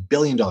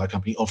multi-billion-dollar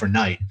company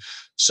overnight.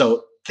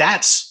 So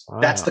that's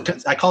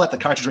I call that the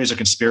cartridge razor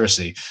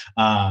conspiracy.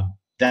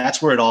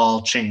 That's where it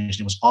all changed.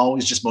 It was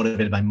always just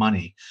motivated by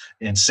money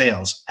and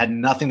sales. Had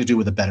nothing to do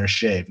with a better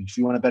shave. If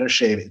you want a better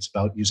shave, it's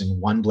about using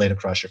one blade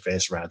across your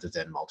face rather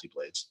than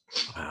multi-blades.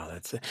 Wow,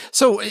 that's it.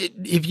 So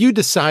if you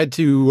decide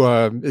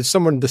to, if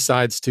someone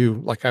decides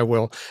to, like I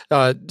will,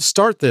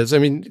 start this, I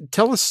mean,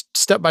 tell us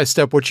step by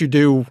step what you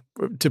do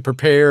to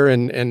prepare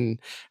and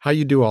how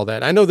you do all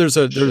that. I know there's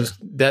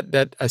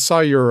that I saw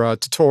your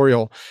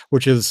tutorial,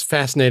 which is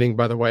fascinating,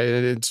 by the way.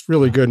 It's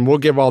really good, and we'll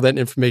give all that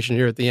information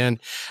here at the end.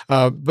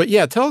 But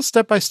yeah, tell us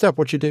step by step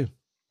what you do.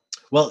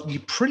 Well, you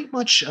pretty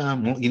much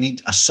you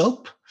need a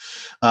soap.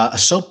 A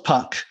soap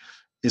puck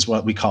is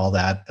what we call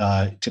that,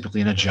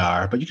 typically in a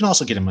jar. But you can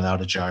also get them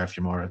without a jar if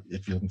you're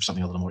looking for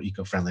something a little more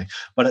eco-friendly.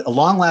 But a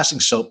long-lasting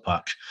soap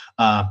puck,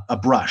 a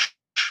brush,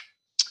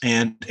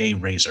 and a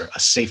razor, a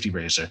safety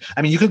razor.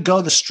 I mean, you could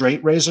go the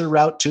straight razor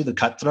route too, the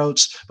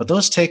cutthroats, but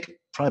those take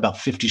probably about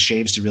 50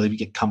 shaves to really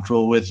get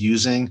comfortable with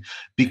using,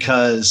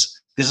 because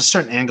there's a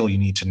certain angle you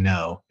need to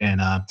know.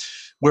 And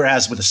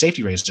whereas with a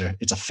safety razor,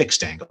 it's a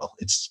fixed angle.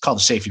 It's called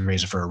a safety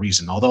razor for a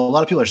reason. Although a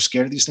lot of people are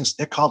scared of these things,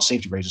 they're called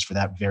safety razors for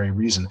that very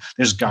reason.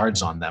 There's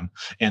guards on them,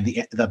 and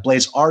the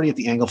blade's already at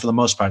the angle for the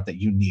most part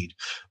that you need.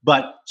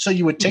 But so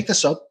you would take the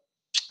soap.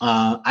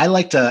 I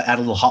like to add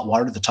a little hot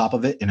water to the top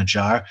of it in a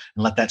jar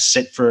and let that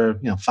sit for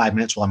 5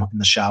 minutes while I'm in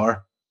the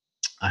shower.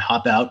 I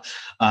hop out,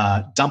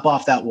 dump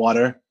off that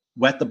water,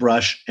 wet the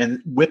brush,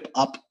 and whip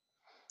up,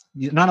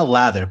 not a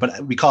lather,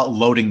 but we call it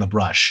loading the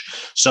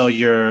brush. So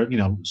you're,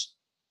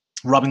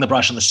 rubbing the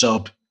brush on the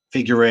soap,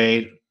 figure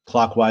eight,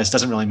 clockwise,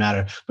 doesn't really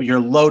matter, but you're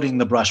loading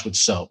the brush with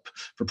soap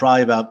for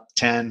probably about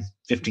 10,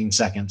 15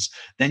 seconds.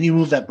 Then you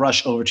move that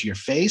brush over to your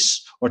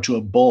face or to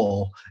a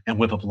bowl and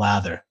whip up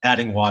lather,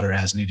 adding water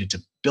as needed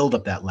to build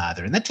up that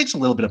lather. And that takes a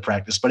little bit of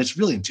practice, but it's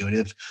really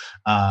intuitive.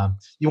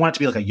 You want it to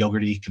be like a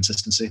yogurty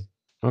consistency.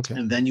 Okay.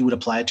 And then you would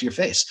apply it to your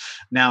face.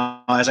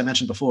 Now, as I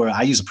mentioned before,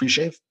 I use a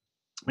pre-shave.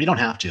 But you don't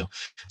have to,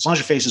 as long as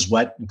your face is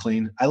wet and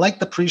clean. I like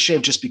the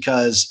pre-shave just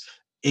because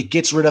it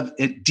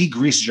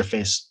degreases your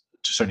face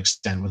to a certain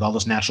extent with all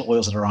those natural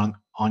oils that are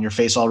on your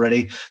face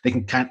already. They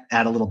can kind of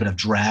add a little bit of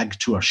drag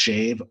to a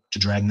shave, to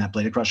dragging that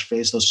blade across your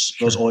face,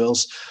 those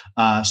oils.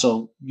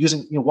 So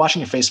washing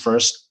your face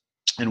first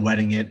and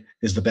wetting it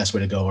is the best way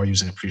to go, or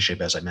using a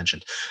pre-shave, as I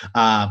mentioned.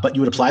 But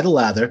you would apply the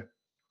lather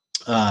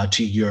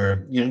to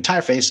your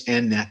entire face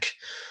and neck,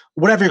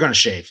 whatever you're going to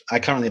shave. I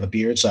currently have a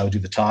beard, so I would do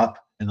the top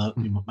and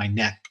my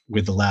neck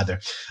with the lather.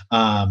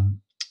 And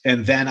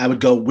then I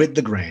would go with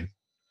the grain.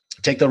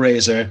 Take the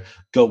razor,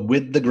 go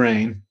with the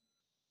grain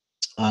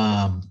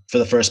for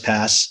the first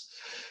pass,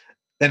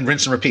 then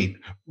rinse and repeat.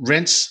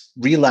 Rinse,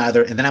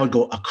 relather, and then I would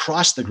go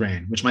across the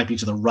grain, which might be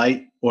to the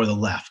right or the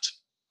left.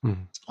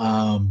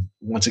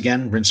 Once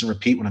again, rinse and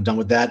repeat when I'm done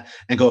with that,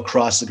 and go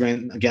across the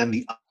grain again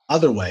the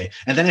other way.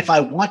 And then if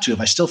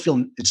I still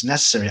feel it's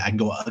necessary, I can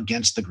go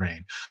against the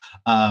grain.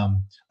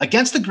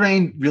 Against the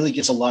grain really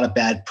gets a lot of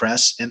bad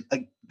press, and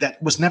that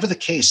was never the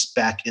case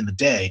back in the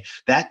day.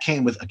 That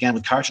came with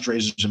cartridge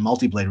razors and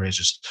multi-blade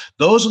razors.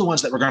 Those are the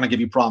ones that were going to give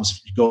you problems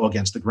if you go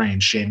against the grain,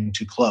 shaving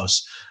too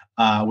close.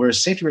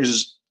 Whereas safety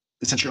razors,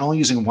 since you're only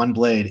using one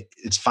blade,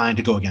 it's fine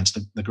to go against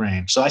the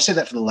grain. So I say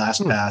that for the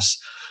last pass.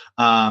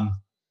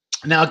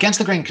 Now, against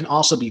the grain can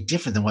also be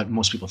different than what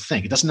most people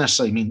think. It doesn't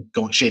necessarily mean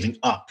shaving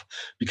up,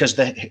 because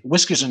the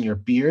whiskers in your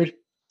beard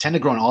tend to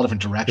grow in all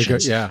different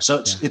directions. So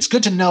it's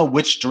good to know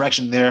which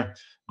direction they're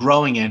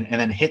growing in, and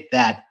then hit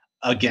that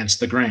against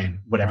the grain,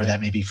 whatever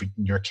that may be for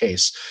your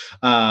case.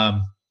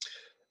 And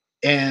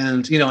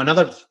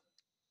another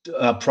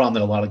problem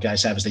that a lot of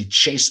guys have is they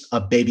chase a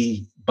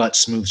baby butt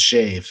smooth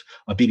shave.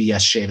 A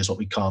BBS shave is what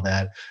we call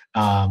that.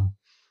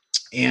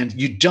 And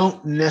you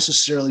don't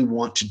necessarily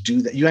want to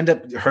do that. You end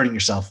up hurting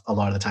yourself a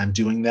lot of the time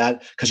doing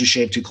that because you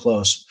shave too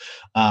close.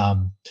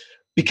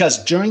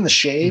 Because during the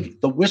shave,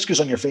 the whiskers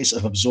on your face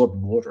have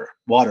absorbed water,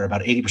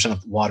 about 80%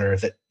 of water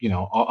that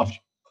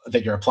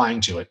that you're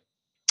applying to it.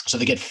 So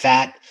they get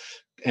fat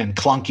and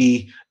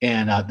clunky,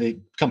 and they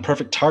become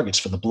perfect targets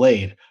for the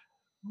blade.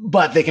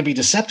 But they can be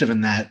deceptive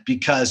in that,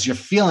 because you're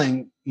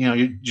feeling,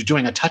 you're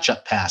doing a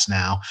touch-up pass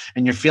now,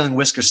 and you're feeling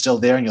whiskers still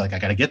there, and you're like, I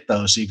got to get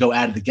those. So you go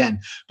at it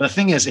again. But the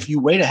thing is, if you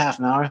wait a half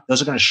an hour,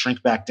 those are going to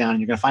shrink back down, and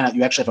you're going to find out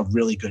you actually have a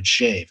really good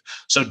shave.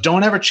 So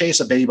don't ever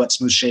chase a baby butt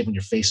smooth shave when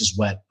your face is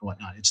wet and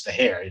whatnot. It's the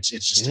hair. It's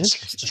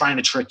trying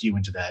to trick you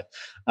into that.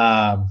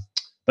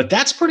 But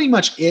that's pretty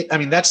much it. I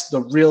mean, that's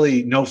the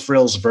really no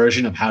frills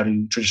version of how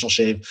to traditional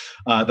shave.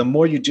 The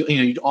more you do,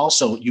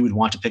 you would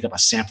want to pick up a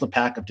sampler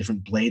pack of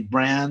different blade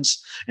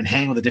brands and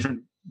hang with a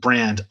different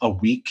brand a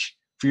week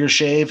for your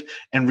shave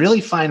and really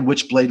find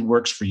which blade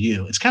works for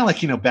you. It's kind of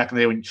like, back in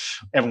the day when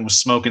everyone was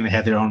smoking, they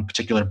had their own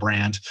particular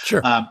brand.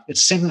 Sure.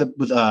 It's the same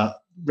with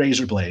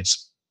razor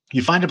blades.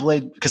 You find a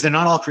blade, because they're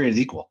not all created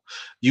equal.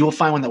 You will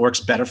find one that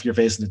works better for your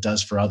face than it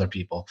does for other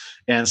people.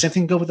 And the same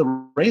thing can go with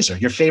a razor.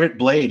 Your favorite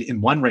blade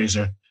in one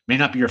razor may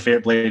not be your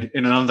favorite blade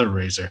in another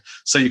razor.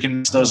 So you can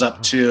mix those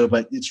up too.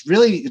 But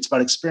it's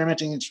about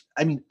experimenting.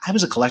 I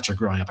was a collector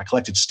growing up. I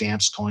collected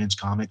stamps, coins,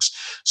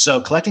 comics.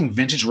 So collecting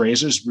vintage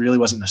razors really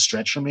wasn't a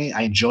stretch for me.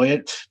 I enjoy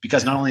it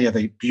because not only are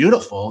they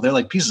beautiful, they're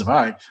like pieces of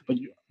art, but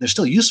they're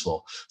still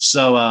useful.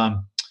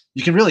 So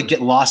you can really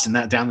get lost in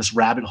that, down this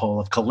rabbit hole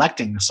of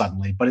collecting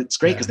suddenly. But it's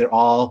great because they're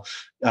all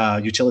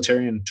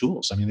utilitarian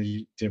tools. I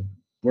mean, they're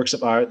works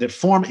of art, they're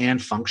form and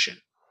function.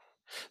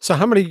 So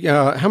how many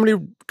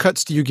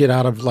cuts do you get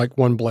out of like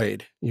one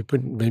blade? You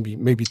put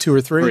maybe 2 or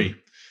 3?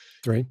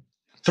 Three.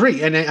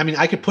 And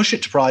I could push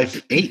it to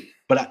probably 8,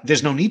 but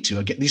there's no need to.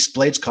 Again, these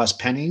blades cost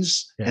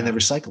pennies and they're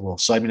recyclable.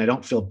 So I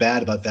don't feel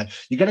bad about that.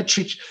 You got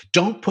to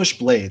don't push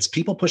blades.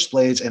 People push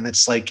blades, and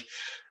it's like,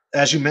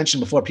 as you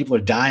mentioned before, people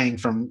were dying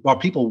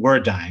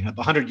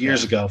 100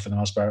 years ago, for the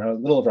most part, a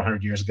little over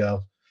 100 years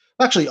ago.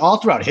 Actually, all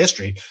throughout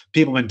history,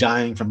 people have been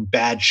dying from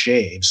bad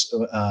shaves.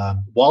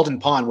 Walden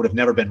Pond would have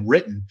never been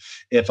written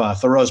if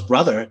Thoreau's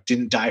brother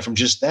didn't die from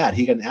just that.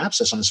 He got an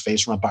abscess on his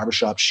face from a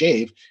barbershop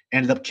shave,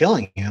 ended up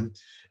killing him.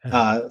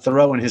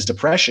 Thoreau, in his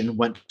depression,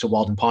 went to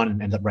Walden Pond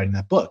and ended up writing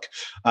that book.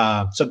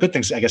 So good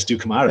things, I guess, do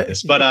come out of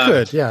this.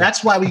 But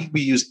that's why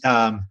we use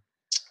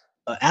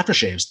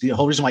aftershaves. The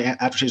whole reason why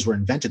aftershaves were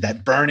invented,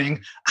 that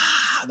burning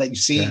that you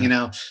see,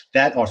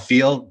 that or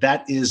feel,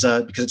 that is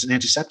because it's an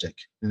antiseptic,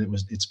 and it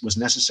was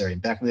necessary.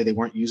 And back in the day, they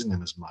weren't using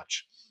them as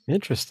much.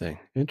 Interesting.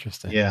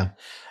 Yeah.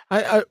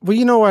 I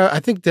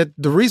think that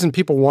the reason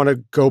people want to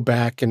go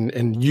back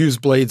and use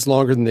blades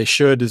longer than they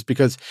should is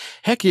because,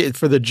 heck,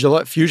 for the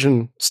Gillette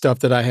Fusion stuff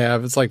that I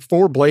have, it's like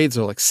 4 blades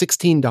are like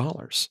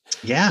 $16.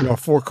 Yeah.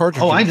 4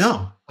 cartridges. Oh, I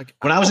know. Like,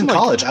 when I was in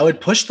college, I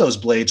would push those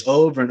blades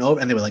over and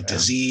over, and they were like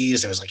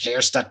diseased. There was like hair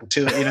stuck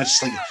to it.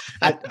 It's like,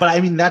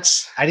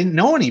 I didn't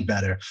know any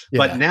better. Yeah.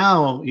 But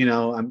now,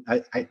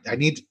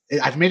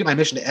 I've made it my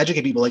mission to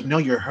educate people. Like, no,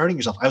 you're hurting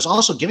yourself. I was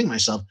also giving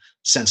myself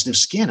sensitive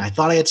skin. I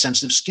thought I had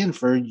sensitive skin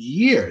for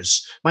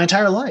years, my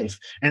entire life.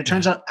 And it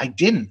turns out I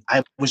didn't.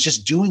 I was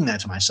just doing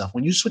that to myself.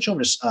 When you switch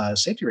over to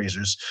safety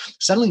razors,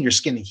 suddenly your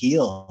skin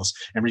heals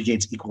and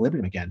regains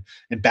equilibrium again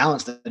and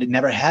balance that it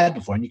never had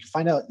before. And you can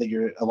find out that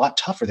you're a lot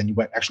tougher than you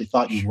actually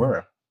thought you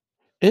were.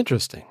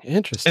 Interesting.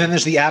 And then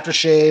there's the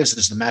aftershaves,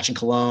 there's the matching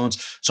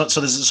colognes. So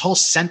there's this whole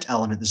scent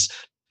element.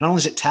 Not only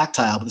is it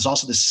tactile, but there's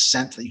also this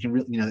scent that you can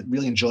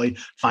really enjoy.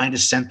 Find a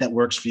scent that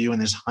works for you,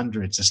 and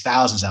there's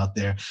thousands out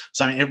there.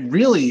 So it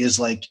really is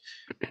like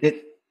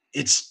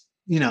it's.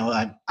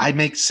 I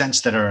make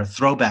scents that are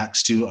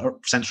throwbacks to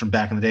scents from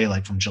back in the day,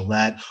 like from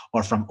Gillette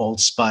or from Old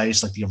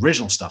Spice, like the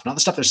original stuff, not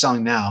the stuff they're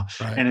selling now.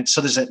 Right. And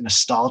so there's that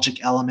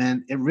nostalgic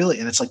element.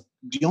 And it's like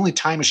the only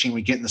time machine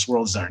we get in this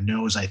world is our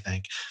nose, I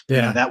think.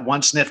 Yeah. That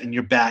one sniff and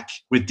you're back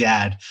with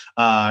dad.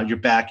 You're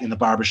back in the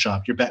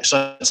barbershop. You're back.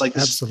 So it's like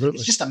this. Absolutely.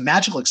 It's just a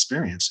magical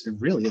experience. It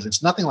really is.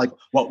 It's nothing like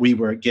what we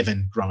were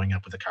given growing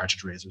up with the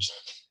cartridge razors.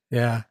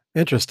 Yeah.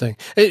 Interesting.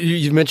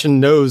 You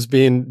mentioned nose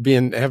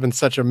having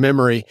such a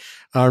memory.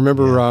 I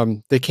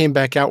remember they came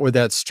back out with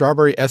that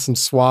Strawberry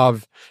Essence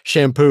Suave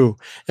shampoo,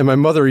 and my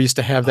mother used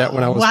to have that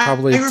when I was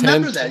probably 10. I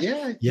remember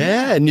that.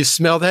 Yeah, and you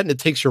smell that, and it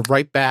takes you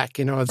right back.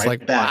 It's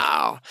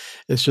wow,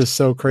 it's just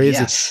so crazy.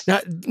 Yes.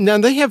 Now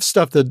they have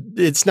stuff that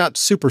it's not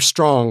super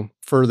strong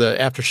for the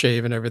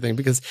aftershave and everything,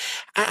 because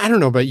I don't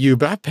know about you,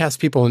 but I've passed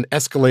people in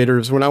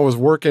escalators when I was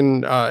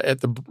working I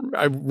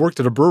worked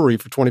at a brewery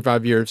for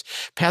 25 years,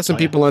 passing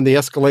people on the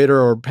escalator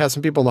or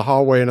passing people in the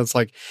hallway. And it's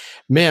like,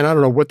 man, I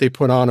don't know what they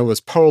put on. It was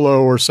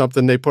Polo or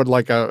something. They put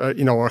like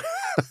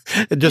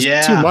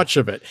just too much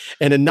of it.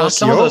 And it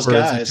knocks you over.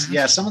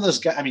 Some of those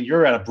guys,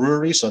 you're at a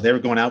brewery, so they were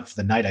going out for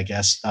the night, I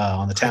guess,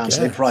 on the town.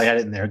 So they probably had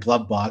it in their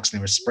glove box and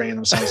they were spraying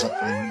themselves up.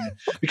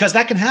 Because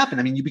that can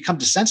happen. You become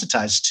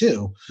desensitized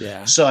too.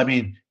 Yeah. So,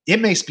 it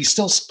may be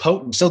still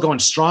potent, still going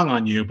strong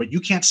on you, but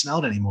you can't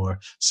smell it anymore.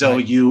 So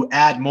you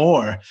add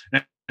more.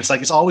 And it's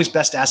like, it's always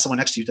best to ask someone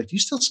next to you, like, do you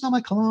still smell my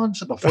cologne?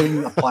 So before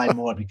you apply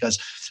more, because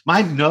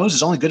my nose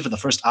is only good for the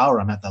first hour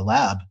I'm at the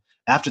lab.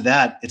 After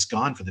that, it's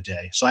gone for the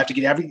day. So I have to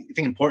get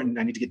everything important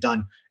I need to get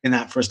done in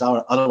that first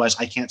hour. Otherwise,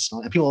 I can't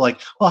smell it. And people are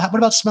like, well, what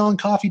about smelling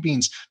coffee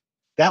beans?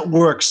 That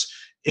works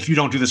if you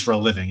don't do this for a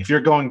living. If you're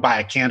going by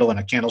a candle in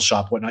a candle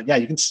shop, whatnot,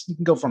 you can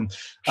go from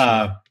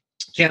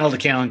candle to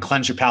candle and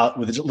cleanse your palate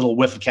with a little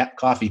whiff of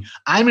coffee.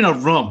 I'm in a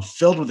room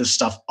filled with this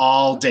stuff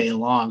all day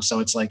long. So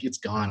it's like, it's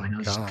gone. I know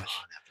it's gone after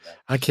that.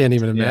 I can't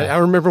even imagine. I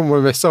remember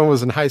when my son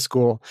was in high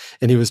school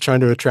and he was trying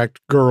to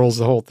attract girls,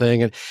 the whole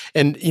thing.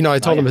 And I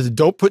told him, I said,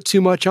 don't put too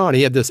much on.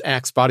 He had this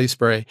Axe body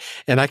spray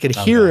and I could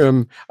hear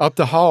him up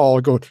the hall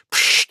going,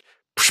 psh,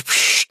 psh,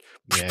 psh,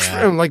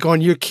 psh. I'm like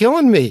going, you're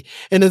killing me.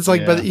 And it's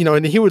like, but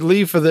and he would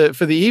leave for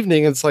the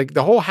evening. And it's like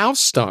the whole house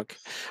stunk.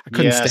 I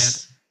couldn't stand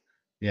it.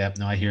 Yeah,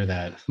 no, I hear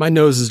that. My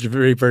nose is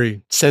very,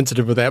 very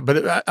sensitive with that,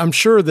 but I'm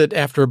sure that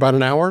after about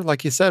an hour,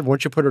 like you said,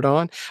 once you put it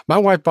on, my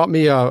wife bought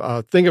me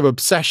a thing of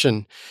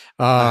Obsession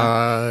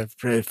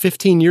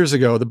 15 years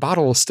ago. The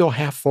bottle is still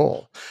half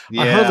full.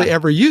 Yeah. I hardly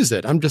ever use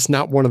it. I'm just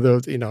not one of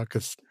those,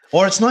 because.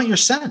 Or it's not your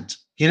scent.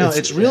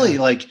 It's really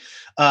like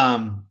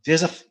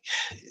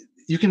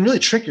you can really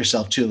trick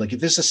yourself too. Like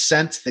if there's a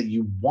scent that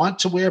you want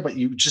to wear, but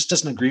you just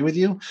doesn't agree with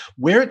you,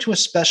 wear it to a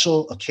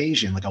special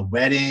occasion, like a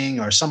wedding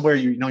or somewhere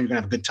you're going to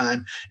have a good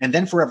time. And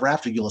then forever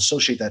after, you'll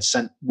associate that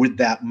scent with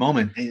that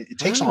moment. And it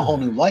takes on a whole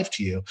new life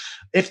to you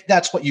if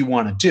that's what you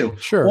want to do.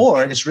 Sure.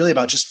 Or it's really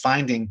about just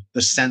finding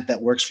the scent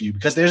that works for you,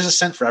 because there's a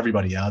scent for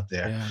everybody out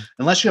there. Yeah.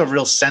 Unless you have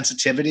real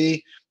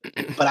sensitivity.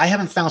 But I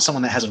haven't found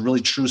someone that has a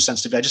really true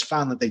sensitivity. I just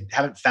found that they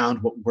haven't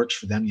found what works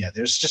for them yet.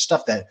 There's just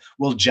stuff that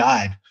will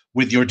jibe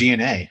with your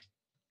DNA.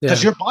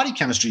 Because your body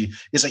chemistry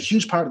is a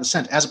huge part of the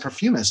scent. As a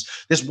perfumist,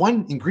 there's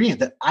one ingredient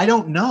that I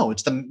don't know.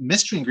 It's the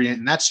mystery ingredient,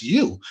 and that's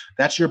you.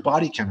 That's your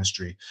body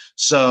chemistry.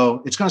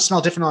 So it's going to smell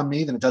different on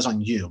me than it does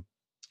on you.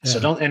 Yeah.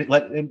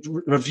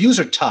 So reviews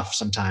are tough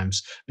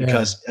sometimes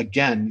because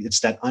again, it's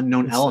that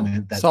unknown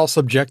element. It's all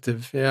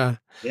subjective. Yeah.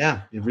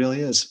 Yeah, it really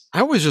is. I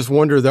always just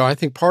wonder though, I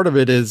think part of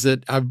it is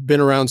that I've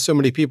been around so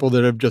many people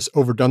that have just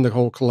overdone the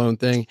whole cologne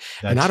thing.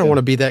 And I don't want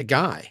to be that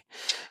guy,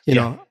 you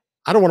know.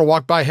 I don't want to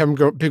walk by him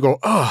and people go,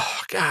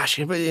 oh gosh.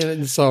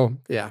 And so,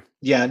 yeah.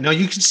 Yeah, no,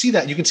 you can see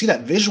that. You can see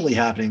that visually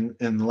happening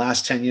in the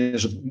last 10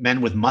 years with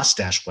men with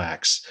mustache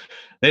wax.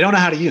 They don't know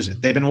how to use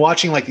it. They've been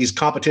watching like these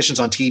competitions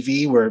on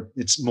TV where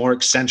it's more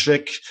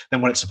eccentric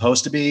than what it's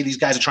supposed to be. These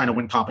guys are trying to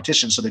win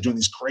competitions, so they're doing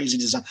these crazy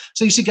designs.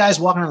 So you see guys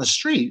walking on the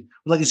street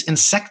with like these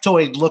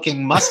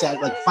insectoid-looking mustache,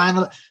 like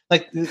finally,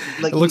 like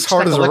it looks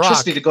hard as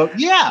electricity a to rock.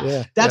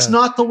 go. That's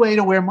not the way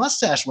to wear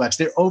mustache wax.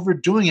 They're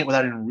overdoing it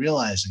without even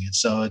realizing it.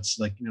 So it's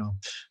like,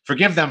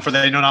 forgive them for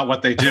they know not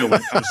what they do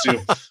when it comes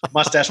to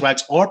mustache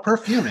wax or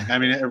perfuming. I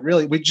mean,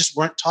 we just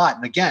weren't taught.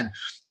 And again,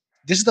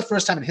 this is the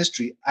first time in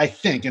history, I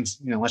think, and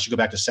unless you go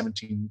back to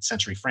 17th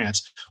century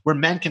France, where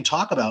men can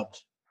talk about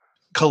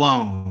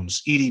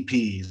colognes,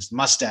 EDPs,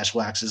 mustache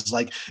waxes.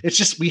 Like it's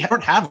just, we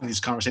weren't having these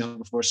conversations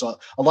before. So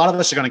a lot of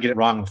us are going to get it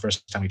wrong the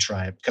first time we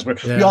try it,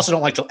 because we also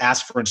don't like to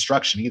ask for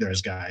instruction either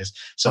as guys.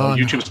 So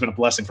YouTube's been a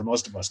blessing for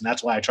most of us. And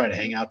that's why I try to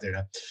hang out there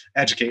to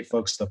educate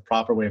folks the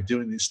proper way of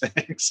doing these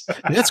things.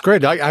 That's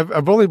great.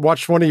 I've only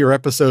watched one of your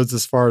episodes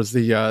as far as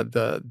the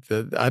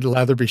I'd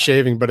rather be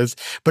shaving, but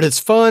it's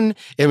fun.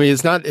 I mean,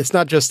 it's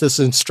not just this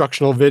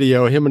instructional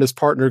video. Him and his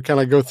partner kind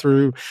of go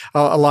through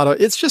a lot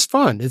of, it's just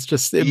fun. It's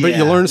just, but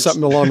you learn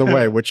something along the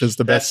way, which is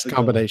the best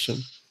combination.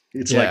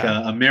 It's like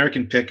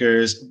American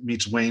Pickers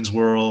meets Wayne's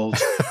World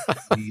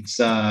meets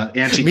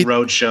Antique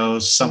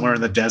Roadshow somewhere in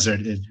the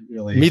desert. It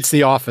really meets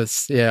The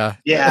Office. Yeah.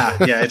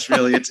 It's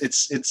really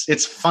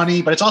it's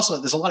funny, but it's also,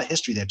 there's a lot of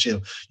history there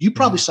too. You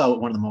probably saw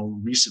one of the more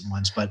recent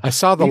ones, but I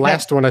saw the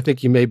last one I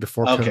think you made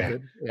before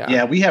COVID.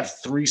 Yeah, we have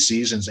 3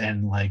 seasons,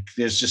 and like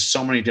there's just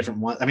so many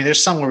different ones. I mean,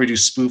 there's some where we do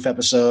spoof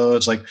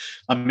episodes, like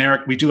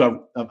we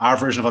do our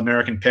version of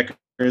American Pickers.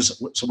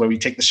 So where we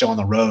take the show on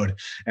the road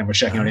and we're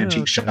checking out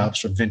antique shops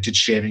for vintage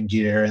shaving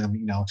gear.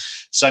 And,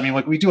 so I mean,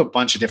 like we do a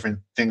bunch of different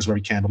things where we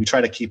can, but we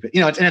try to keep it,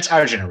 and it's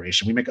our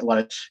generation. We make a lot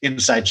of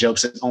inside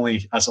jokes that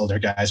only us older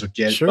guys would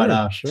get.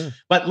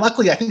 But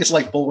luckily I think it's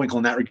like Bullwinkle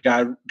in that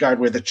regard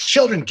where the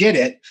children get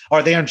it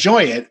or they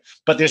enjoy it,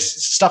 but there's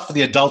stuff for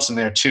the adults in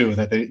there too,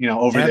 that they,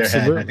 over their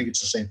head. I think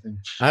it's the same thing.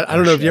 I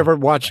don't know if you ever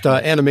watched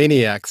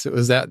Animaniacs. It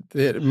was that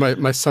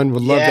my son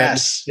would love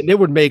that. And it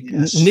would make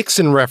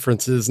Nixon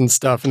references and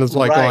stuff. And it was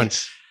like,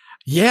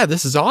 yeah,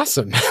 this is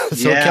awesome.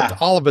 So it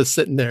kept all of us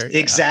sitting there.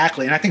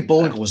 Exactly. And I think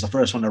Bullwinkle was the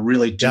first one to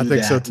really do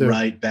that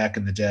right back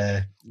in the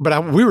day.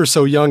 But we were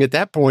so young at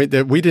that point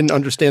that we didn't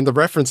understand the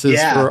references.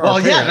 Yeah.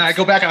 And I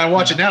go back and I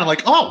watch it now and I'm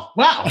like, oh,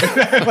 wow.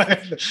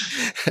 That's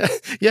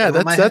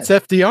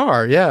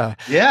FDR. Yeah.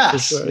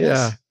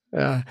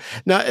 Yeah.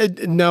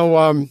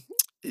 Now,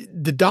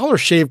 the Dollar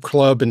Shave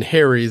Club and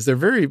Harry's, they're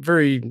very,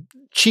 very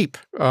cheap,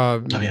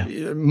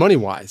 money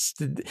wise.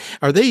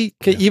 Are they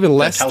even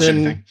less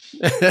than?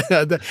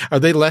 Are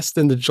they less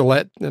than the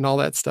Gillette and all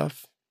that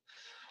stuff?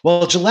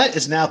 Well, Gillette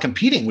is now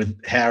competing with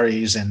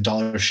Harry's and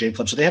Dollar Shave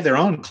Club, so they have their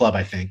own club.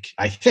 I think.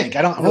 I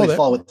don't really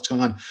follow what's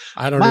going on.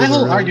 My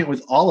whole argument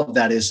with all of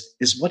that is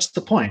what's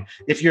the point?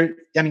 If you're,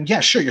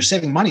 sure, you're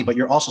saving money, but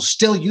you're also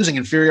still using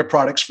inferior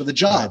products for the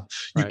job.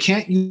 Right. You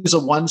can't use a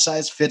one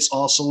size fits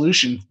all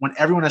solution when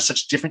everyone has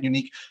such different,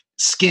 unique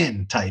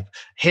skin type,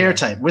 hair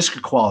type,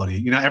 whisker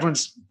quality.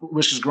 Everyone's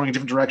whiskers growing in a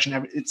different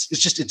direction.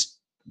 It's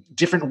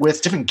different widths,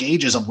 different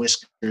gauges of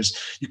whiskers.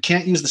 You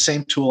can't use the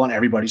same tool on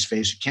everybody's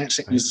face. You can't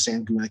use the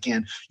same glue in the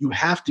can. You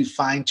have to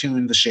fine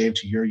tune the shave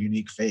to your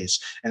unique face.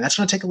 And that's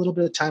going to take a little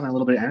bit of time and a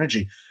little bit of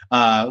energy.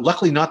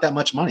 Luckily, not that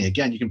much money.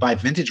 Again, you can buy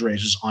vintage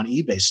razors on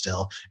eBay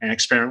still and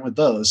experiment with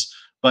those.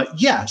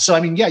 But you're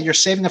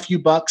saving a few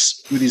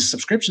bucks with these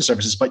subscription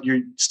services, but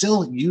you're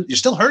still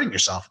hurting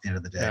yourself at the end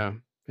of the day.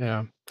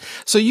 Yeah.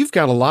 So you've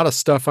got a lot of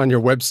stuff on your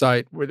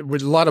website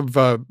with a lot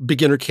of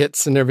beginner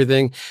kits and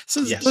everything.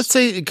 So Yes. let's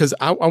say, because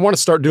I want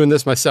to start doing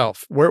this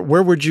myself. Where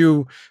would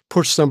you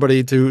push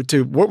somebody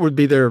to what would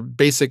be their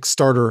basic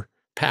starter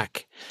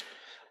pack?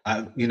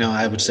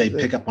 I would say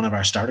pick up one of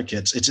our starter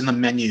kits. It's in the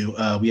menu.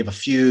 We have a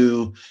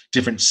few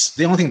different.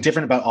 The only thing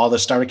different about all the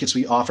starter kits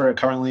we offer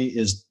currently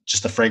is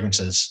just the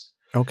fragrances.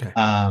 Okay.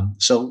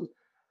 So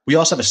we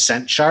also have a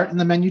scent chart in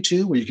the menu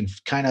too, where you can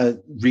kind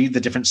of read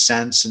the different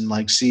scents and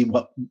like see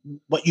what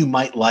you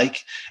might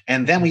like.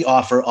 And then we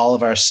offer all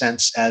of our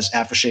scents as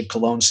aftershave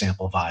cologne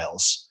sample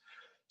vials.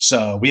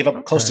 So we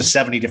have close to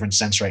 70 different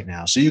scents right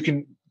now. So you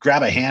can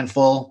grab a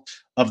handful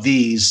of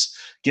these,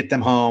 get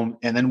them home,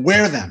 and then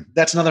wear them.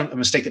 That's another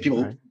mistake that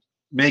people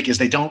make, is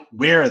they don't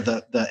wear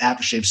the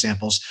aftershave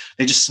samples.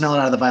 They just smell it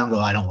out of the vial and go,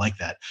 I don't like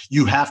that.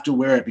 You have to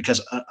wear it, because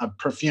a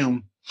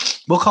perfume,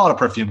 we'll call it a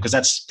perfume because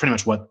that's pretty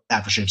much what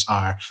aftershaves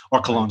are,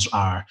 or colognes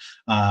are.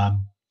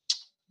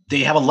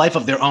 They have a life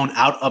of their own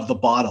out of the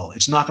bottle.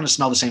 It's not going to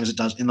smell the same as it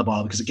does in the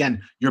bottle, because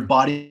again, your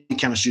body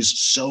chemistry is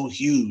so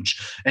huge,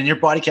 and your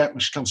body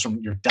chemistry comes from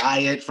your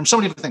diet, from so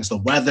many different things, the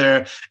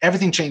weather,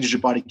 everything changes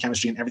your body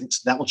chemistry, and everything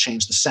that will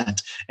change the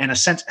scent. And a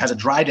scent has a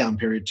dry down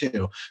period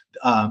too.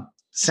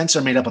 Scents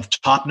are made up of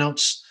top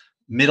notes,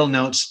 middle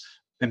notes,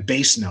 and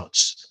base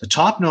notes. The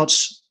top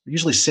notes are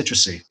usually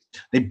citrusy.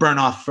 They burn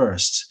off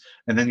first.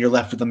 And then you're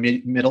left with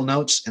the middle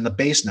notes and the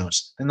base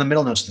notes. Then the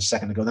middle notes the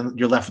second to go. Then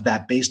you're left with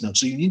that base note.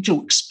 So you need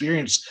to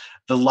experience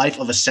the life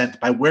of a scent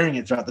by wearing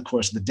it throughout the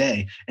course of the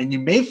day. And you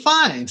may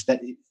find that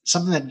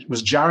something that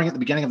was jarring at the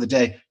beginning of the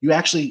day, you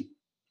actually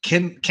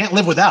can't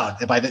live without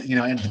it by the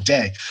end of the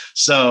day.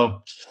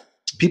 So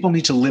people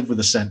need to live with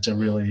a scent to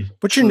really.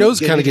 But your nose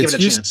kind of gets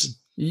used.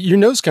 Your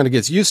nose kind of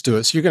gets used to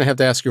it. So you're going to have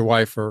to ask your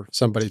wife or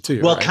somebody too.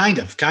 Well, right? kind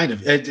of.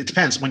 It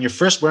depends. When you're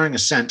first wearing a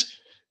scent,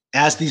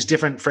 as these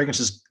different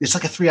fragrances, it's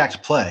like a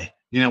 3-act play,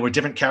 where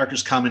different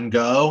characters come and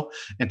go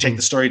and take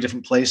the story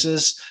different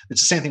places. It's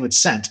the same thing with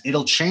scent.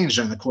 It'll change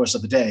during the course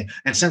of the day.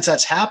 And since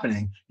that's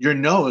happening, your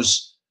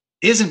nose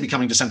isn't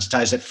becoming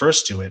desensitized at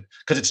first to it,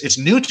 because it's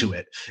new to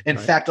it. In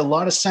fact, a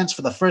lot of scents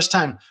for the first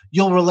time,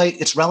 you'll relate,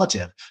 it's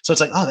relative. So it's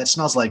like, oh, that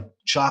smells like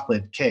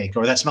chocolate cake,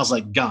 or that smells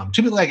like gum.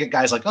 Typically I get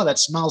guys like, oh, that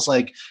smells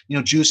like,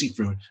 juicy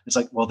fruit. It's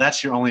like, well,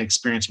 that's your only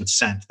experience with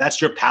scent. That's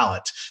your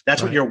palate.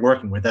 That's what you're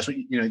working with. That's what,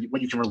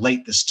 what you can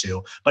relate this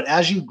to. But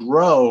as you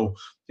grow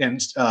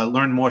and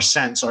learn more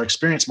scents or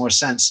experience more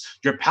scents,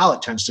 your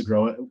palate tends to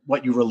grow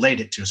what you relate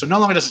it to. So no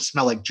longer does it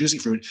smell like juicy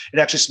fruit. It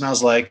actually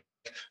smells like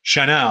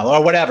Chanel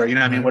or whatever,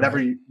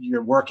 whatever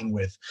you're working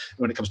with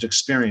when it comes to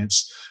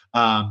experience.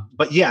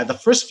 But yeah, the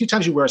first few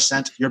times you wear a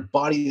scent, your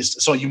body is,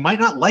 so you might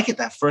not like it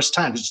that first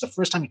time, because it's the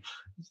first time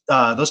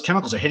those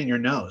chemicals are hitting your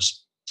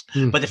nose.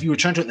 But if you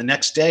return to it the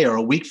next day or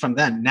a week from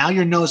then, now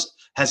your nose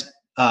has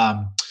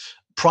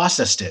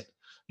processed it.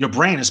 Your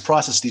brain has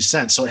processed these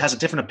scents, so it has a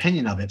different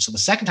opinion of it. So the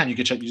second time you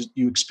get checked,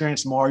 you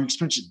experience more, you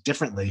experience it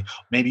differently.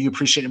 Maybe you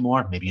appreciate it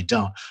more, maybe you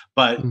don't.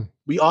 But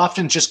we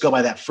often just go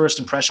by that first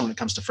impression when it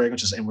comes to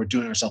fragrances, and we're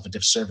doing ourselves a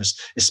disservice,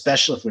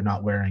 especially if we're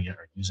not wearing it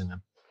or using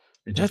them.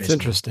 That's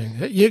interesting.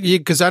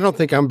 Because I don't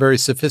think I'm very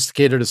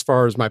sophisticated as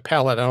far as my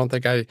palate. I don't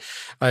think I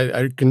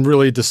can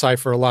really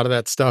decipher a lot of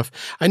that stuff.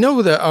 I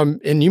know that,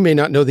 and you may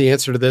not know the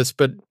answer to this,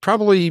 but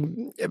probably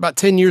about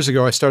 10 years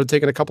ago, I started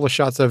taking a couple of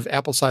shots of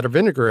apple cider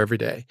vinegar every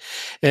day,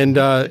 and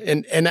I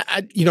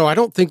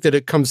don't think that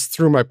it comes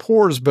through my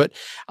pores, but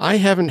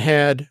I've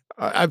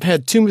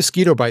had 2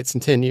 mosquito bites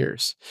in 10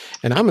 years,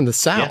 and I'm in the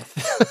South.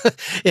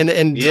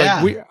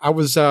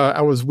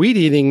 I was weed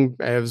eating.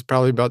 It was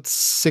probably about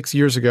 6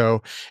 years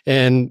ago,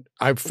 and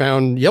I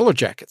found yellow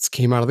jackets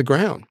came out of the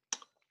ground.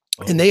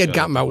 And they had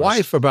gotten my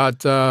wife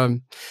about a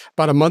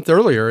month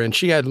earlier, and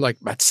she had like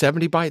about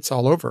 70 bites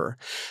all over her.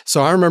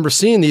 So I remember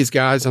seeing these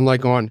guys. I'm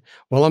like going,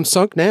 well, I'm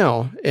sunk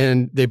now.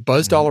 And they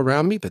buzzed all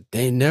around me, but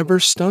they never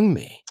stung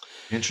me.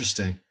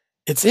 Interesting.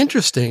 It's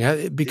interesting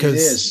because it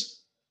is.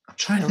 I'm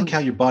trying to think how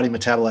your body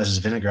metabolizes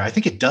vinegar. I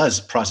think it does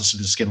process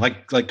through the skin,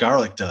 like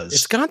garlic does.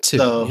 It's got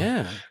to,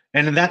 yeah.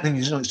 And in that thing,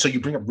 so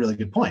you bring up a really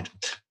good point.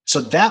 So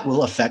that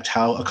will affect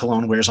how a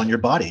cologne wears on your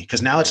body,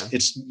 because now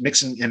it's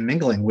mixing and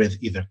mingling with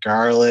either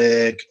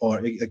garlic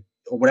or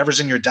whatever's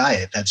in your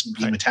diet that's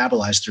being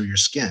metabolized through your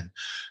skin.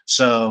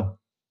 So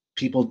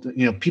people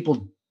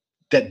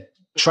that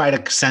tried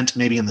a scent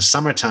maybe in the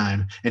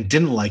summertime and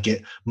didn't like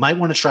it might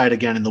want to try it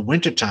again in the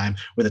wintertime,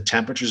 where the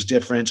temperature is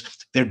different.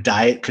 Their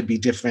diet could be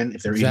different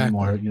if they're eating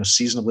more,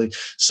 seasonably.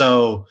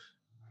 So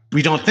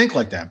we don't think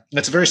like that.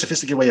 That's a very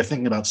sophisticated way of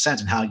thinking about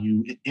scent and how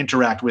you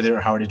interact with it or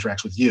how it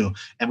interacts with you.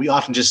 And we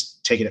often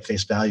just take it at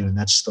face value, and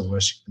that's the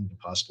worst you can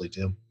possibly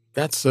do.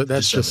 That's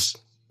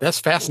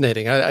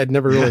fascinating. I'd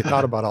never really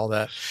thought about all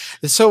that.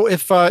 So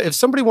if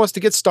somebody wants to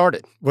get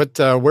started,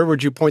 where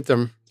would you point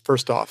them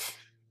first off?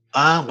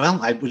 Well,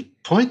 I would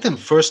point them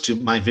first to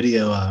my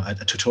video, a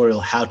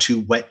tutorial,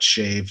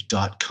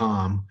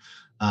 howtowetshave.com.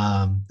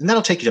 And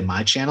that'll take you to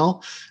my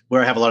channel,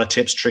 where I have a lot of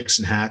tips, tricks,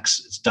 and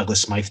hacks. It's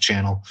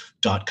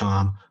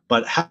DouglasSmythechannel.com.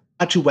 But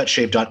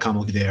howtowetshave.com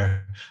will be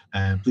there.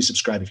 And please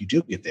subscribe if you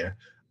do get there.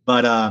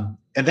 But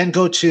and then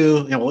go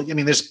to,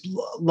 there's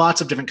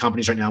lots of different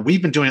companies right now.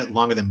 We've been doing it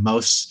longer than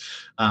most.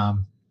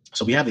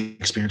 So we have the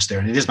experience there,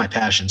 and it is my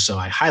passion. So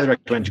I highly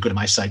recommend you go to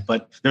my site,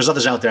 but there's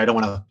others out there. I don't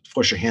want to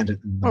force your hand in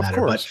the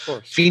matter, but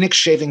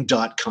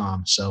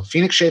phoenixshaving.com. So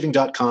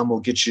phoenixshaving.com will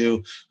get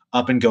you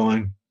up and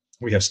going.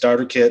 We have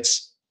starter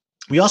kits.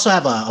 We also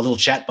have a little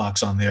chat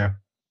box on there,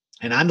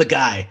 and I'm the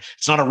guy.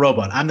 It's not a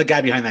robot. I'm the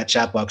guy behind that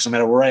chat box. No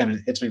matter where I am,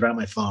 it hits me right on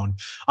my phone.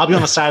 I'll be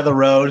on the side of the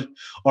road,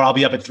 or I'll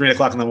be up at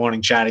 3:00 in the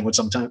morning chatting with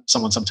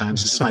someone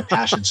sometimes. This is my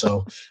passion.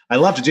 So I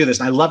love to do this,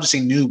 and I love to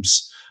see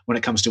noobs when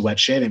it comes to wet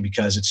shaving,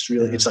 because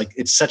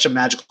it's such a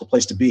magical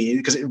place to be,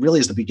 because it really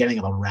is the beginning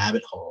of a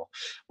rabbit hole.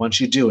 Once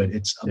you do it,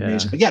 it's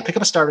amazing. But yeah, pick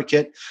up a starter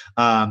kit.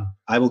 I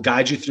will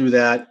guide you through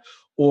that,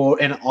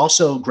 and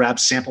also grab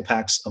sample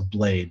packs of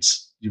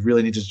blades. You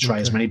really need to try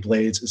as many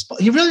blades as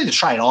you really need to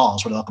try it all.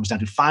 Is what it all comes down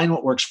to. Find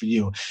what works for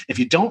you. If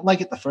you don't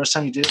like it the first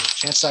time you do it,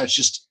 chances are it's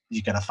just,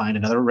 you got to find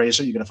another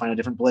razor. You got to find a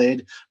different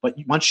blade. But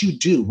once you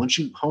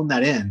hone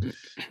that in,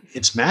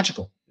 it's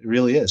magical. It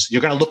really is.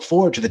 You're going to look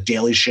forward to the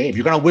daily shave.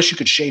 You're going to wish you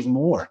could shave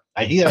more.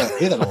 I hear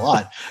that a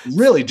lot.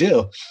 Really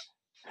do.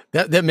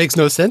 That makes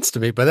no sense to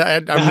me,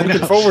 but I'm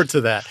looking forward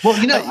to that. Well,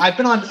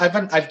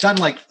 I've done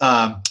like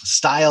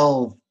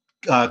style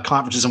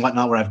conferences and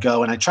whatnot where I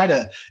go, and I try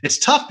to. It's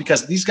tough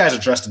because these guys are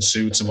dressed in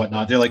suits and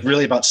whatnot. They're like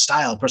really about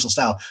style, personal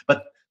style,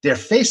 but their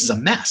face is a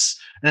mess.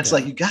 And it's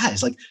like, you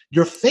guys, like,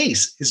 your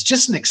face is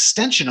just an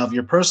extension of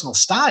your personal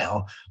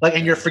style. Like,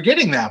 and you're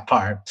forgetting that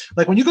part.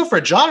 Like, when you go for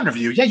a job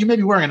interview, you may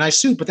be wearing a nice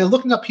suit, but they're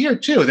looking up here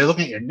too. They're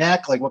looking at your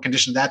neck, like what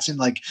condition that's in.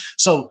 Like,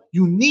 so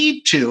you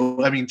need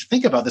to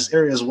think about this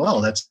area as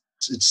well. It's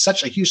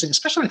such a huge thing,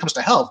 especially when it comes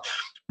to health.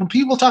 When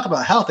people talk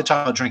about health, they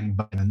talk about drinking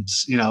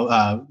vitamins,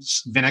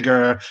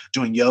 vinegar,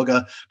 doing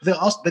yoga,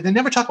 but they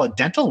never talk about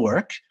dental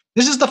work.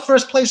 This is the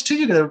first place too.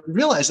 You're going to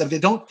realize that if they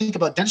don't think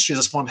about dentistry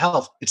as a form of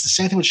health, it's the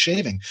same thing with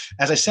shaving.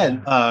 As I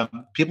said,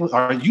 people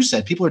are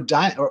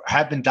dying or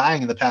have been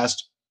dying in the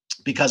past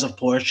because of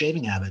poor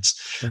shaving habits.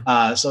 Sure.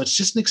 So it's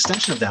just an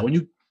extension of that. When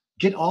you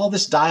get all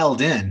this dialed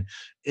in,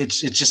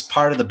 it's just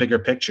part of the bigger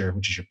picture,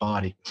 which is your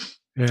body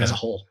as a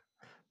whole.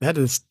 That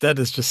is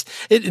just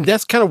it.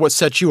 That's kind of what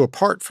sets you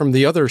apart from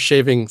the other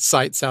shaving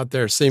sites out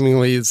there.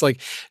 Seemingly, it's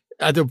like,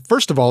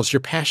 first of all, it's your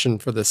passion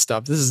for this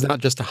stuff. This is not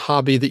just a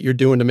hobby that you're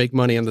doing to make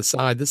money on the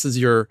side. This is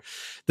your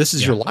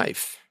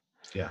life.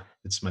 Yeah,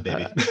 it's my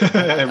baby.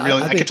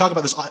 I could talk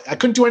about this. I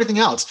couldn't do anything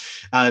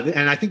else.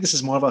 And I think this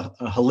is more of a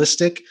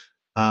holistic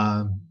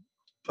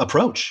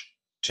approach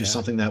to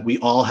something that we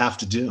all have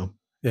to do.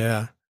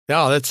 Yeah.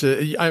 No,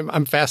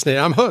 I'm fascinated.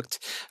 I'm hooked.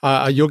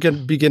 You'll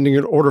be getting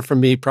an order from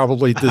me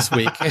probably this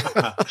week.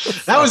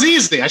 That was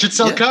easy. I should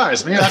sell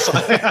cars. Maybe that's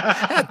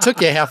it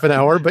took you half an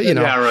hour, but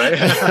Yeah, right.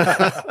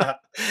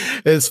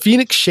 It's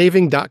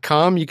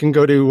phoenixshaving.com. You can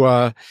go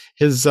to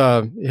his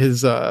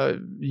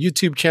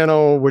YouTube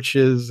channel, which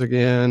is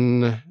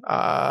again,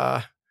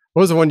 what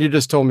was the one you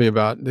just told me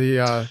about? Not the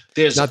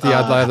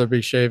I'd Rather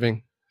Be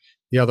Shaving.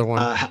 The other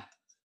one.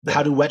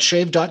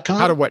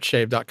 Howtowetshave.com.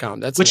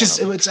 Howtowetshave.com.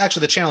 It's actually,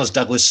 the channel is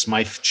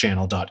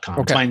DouglasSmytheChannel.com.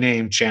 Okay. It's my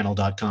name,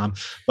 channel.com.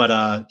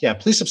 But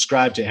please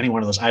subscribe to any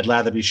one of those. I'd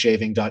Rather Be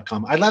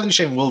Shaving.com. I'd Rather Be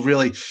Shaving will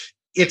really,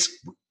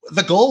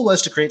 the goal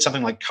was to create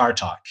something like Car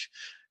Talk.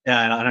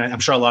 And I'm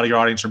sure a lot of your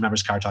audience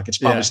remembers Car Talk. It's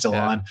probably still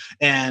on.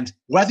 And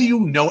whether you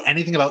know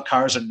anything about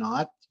cars or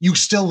not, you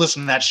still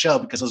listen to that show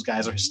because those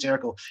guys are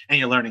hysterical, and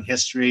you're learning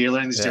history, you're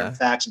learning these different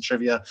facts and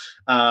trivia.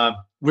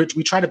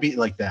 We try to be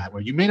like that,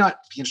 where you may not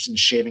be interested in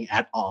shaving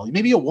at all. You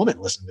may be a woman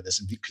listening to this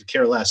and you could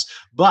care less,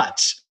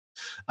 but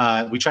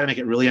we try to make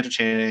it really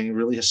entertaining,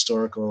 really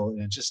historical,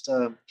 and just,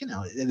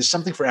 there's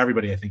something for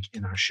everybody, I think,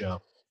 in our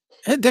show.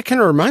 That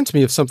kind of reminds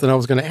me of something I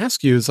was going to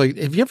ask you. Is like,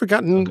 have you ever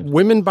gotten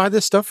women buy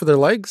this stuff for their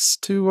legs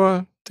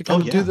to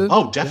kind of do this?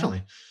 Oh, definitely.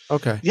 Yeah.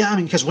 Okay. Yeah,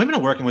 because women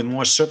are working with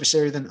more surface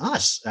area than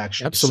us,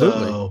 actually.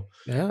 Absolutely. So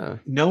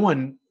no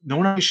one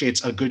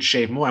appreciates a good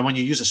shave more. And when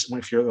you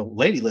if you're a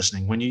lady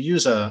listening, when you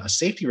use a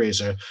safety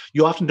razor,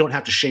 you often don't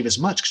have to shave as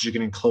much because you're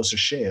getting closer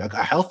shave,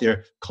 a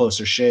healthier,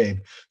 closer shave.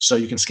 So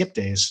you can skip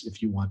days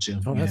if you want to.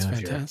 Oh, that's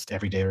fantastic.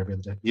 Every day or every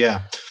other day.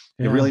 Yeah.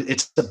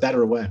 It's a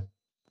better way.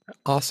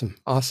 Awesome.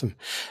 This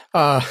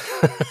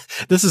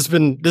has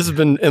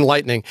been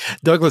enlightening.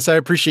 Douglas, I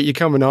appreciate you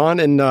coming on,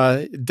 and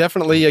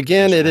definitely,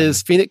 again, it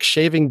is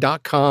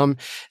phoenixshaving.com,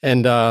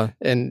 and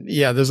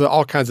there's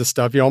all kinds of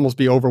stuff. You almost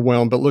be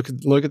overwhelmed, but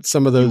look at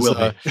some of those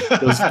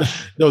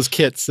those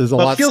kits. There's a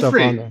lot of stuff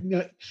on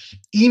there.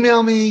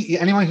 Email me,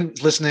 anyone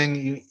who's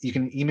listening, you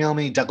can email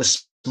me,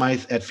 Douglas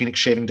Smythe at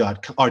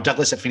phoenixshaving.com or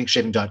Douglas at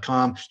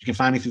phoenixshaving.com. You can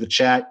find me through the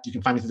chat. You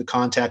can find me through the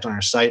contact on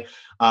our site.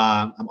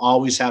 I'm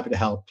always happy to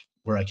help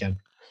where I can.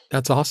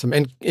 That's awesome.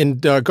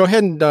 And go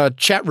ahead and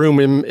chat room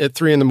him at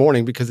 3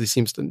 a.m. because he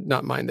seems to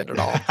not mind that at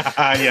all.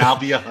 Yeah, I'll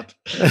be up.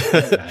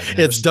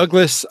 It's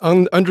Douglas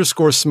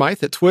 _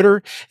 Smythe at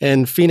Twitter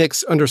and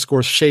Phoenix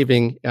 _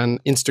 Shaving on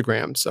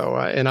Instagram. So,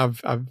 and I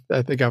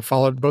think I've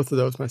followed both of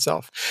those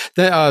myself.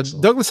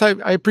 Douglas,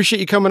 I appreciate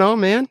you coming on,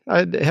 man.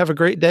 Have a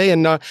great day,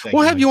 and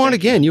we'll have you on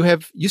again.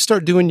 You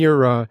start doing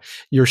your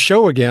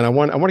show again. I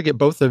want to get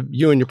both of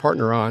you and your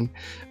partner on.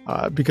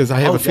 Because I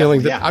have a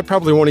feeling that I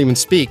probably won't even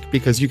speak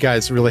because you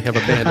guys really have a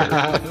banter.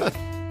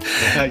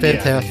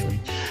 Fantastic.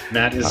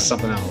 Matt is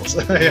something else.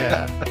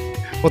 Yeah.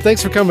 Well,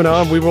 thanks for coming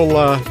on. We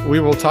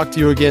will talk to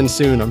you again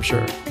soon, I'm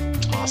sure.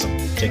 Awesome.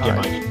 Take care,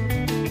 Mike.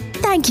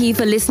 Thank you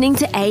for listening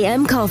to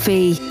AM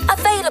Coffee.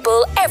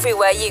 Available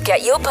everywhere you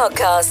get your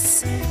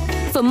podcasts.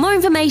 For more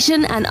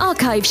information and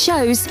archive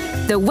shows,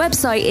 the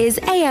website is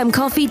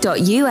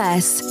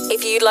amcoffee.us.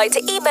 If you'd like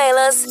to email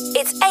us,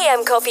 it's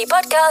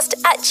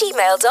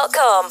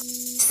amcoffeepodcast@gmail.com.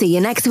 See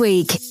you next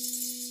week.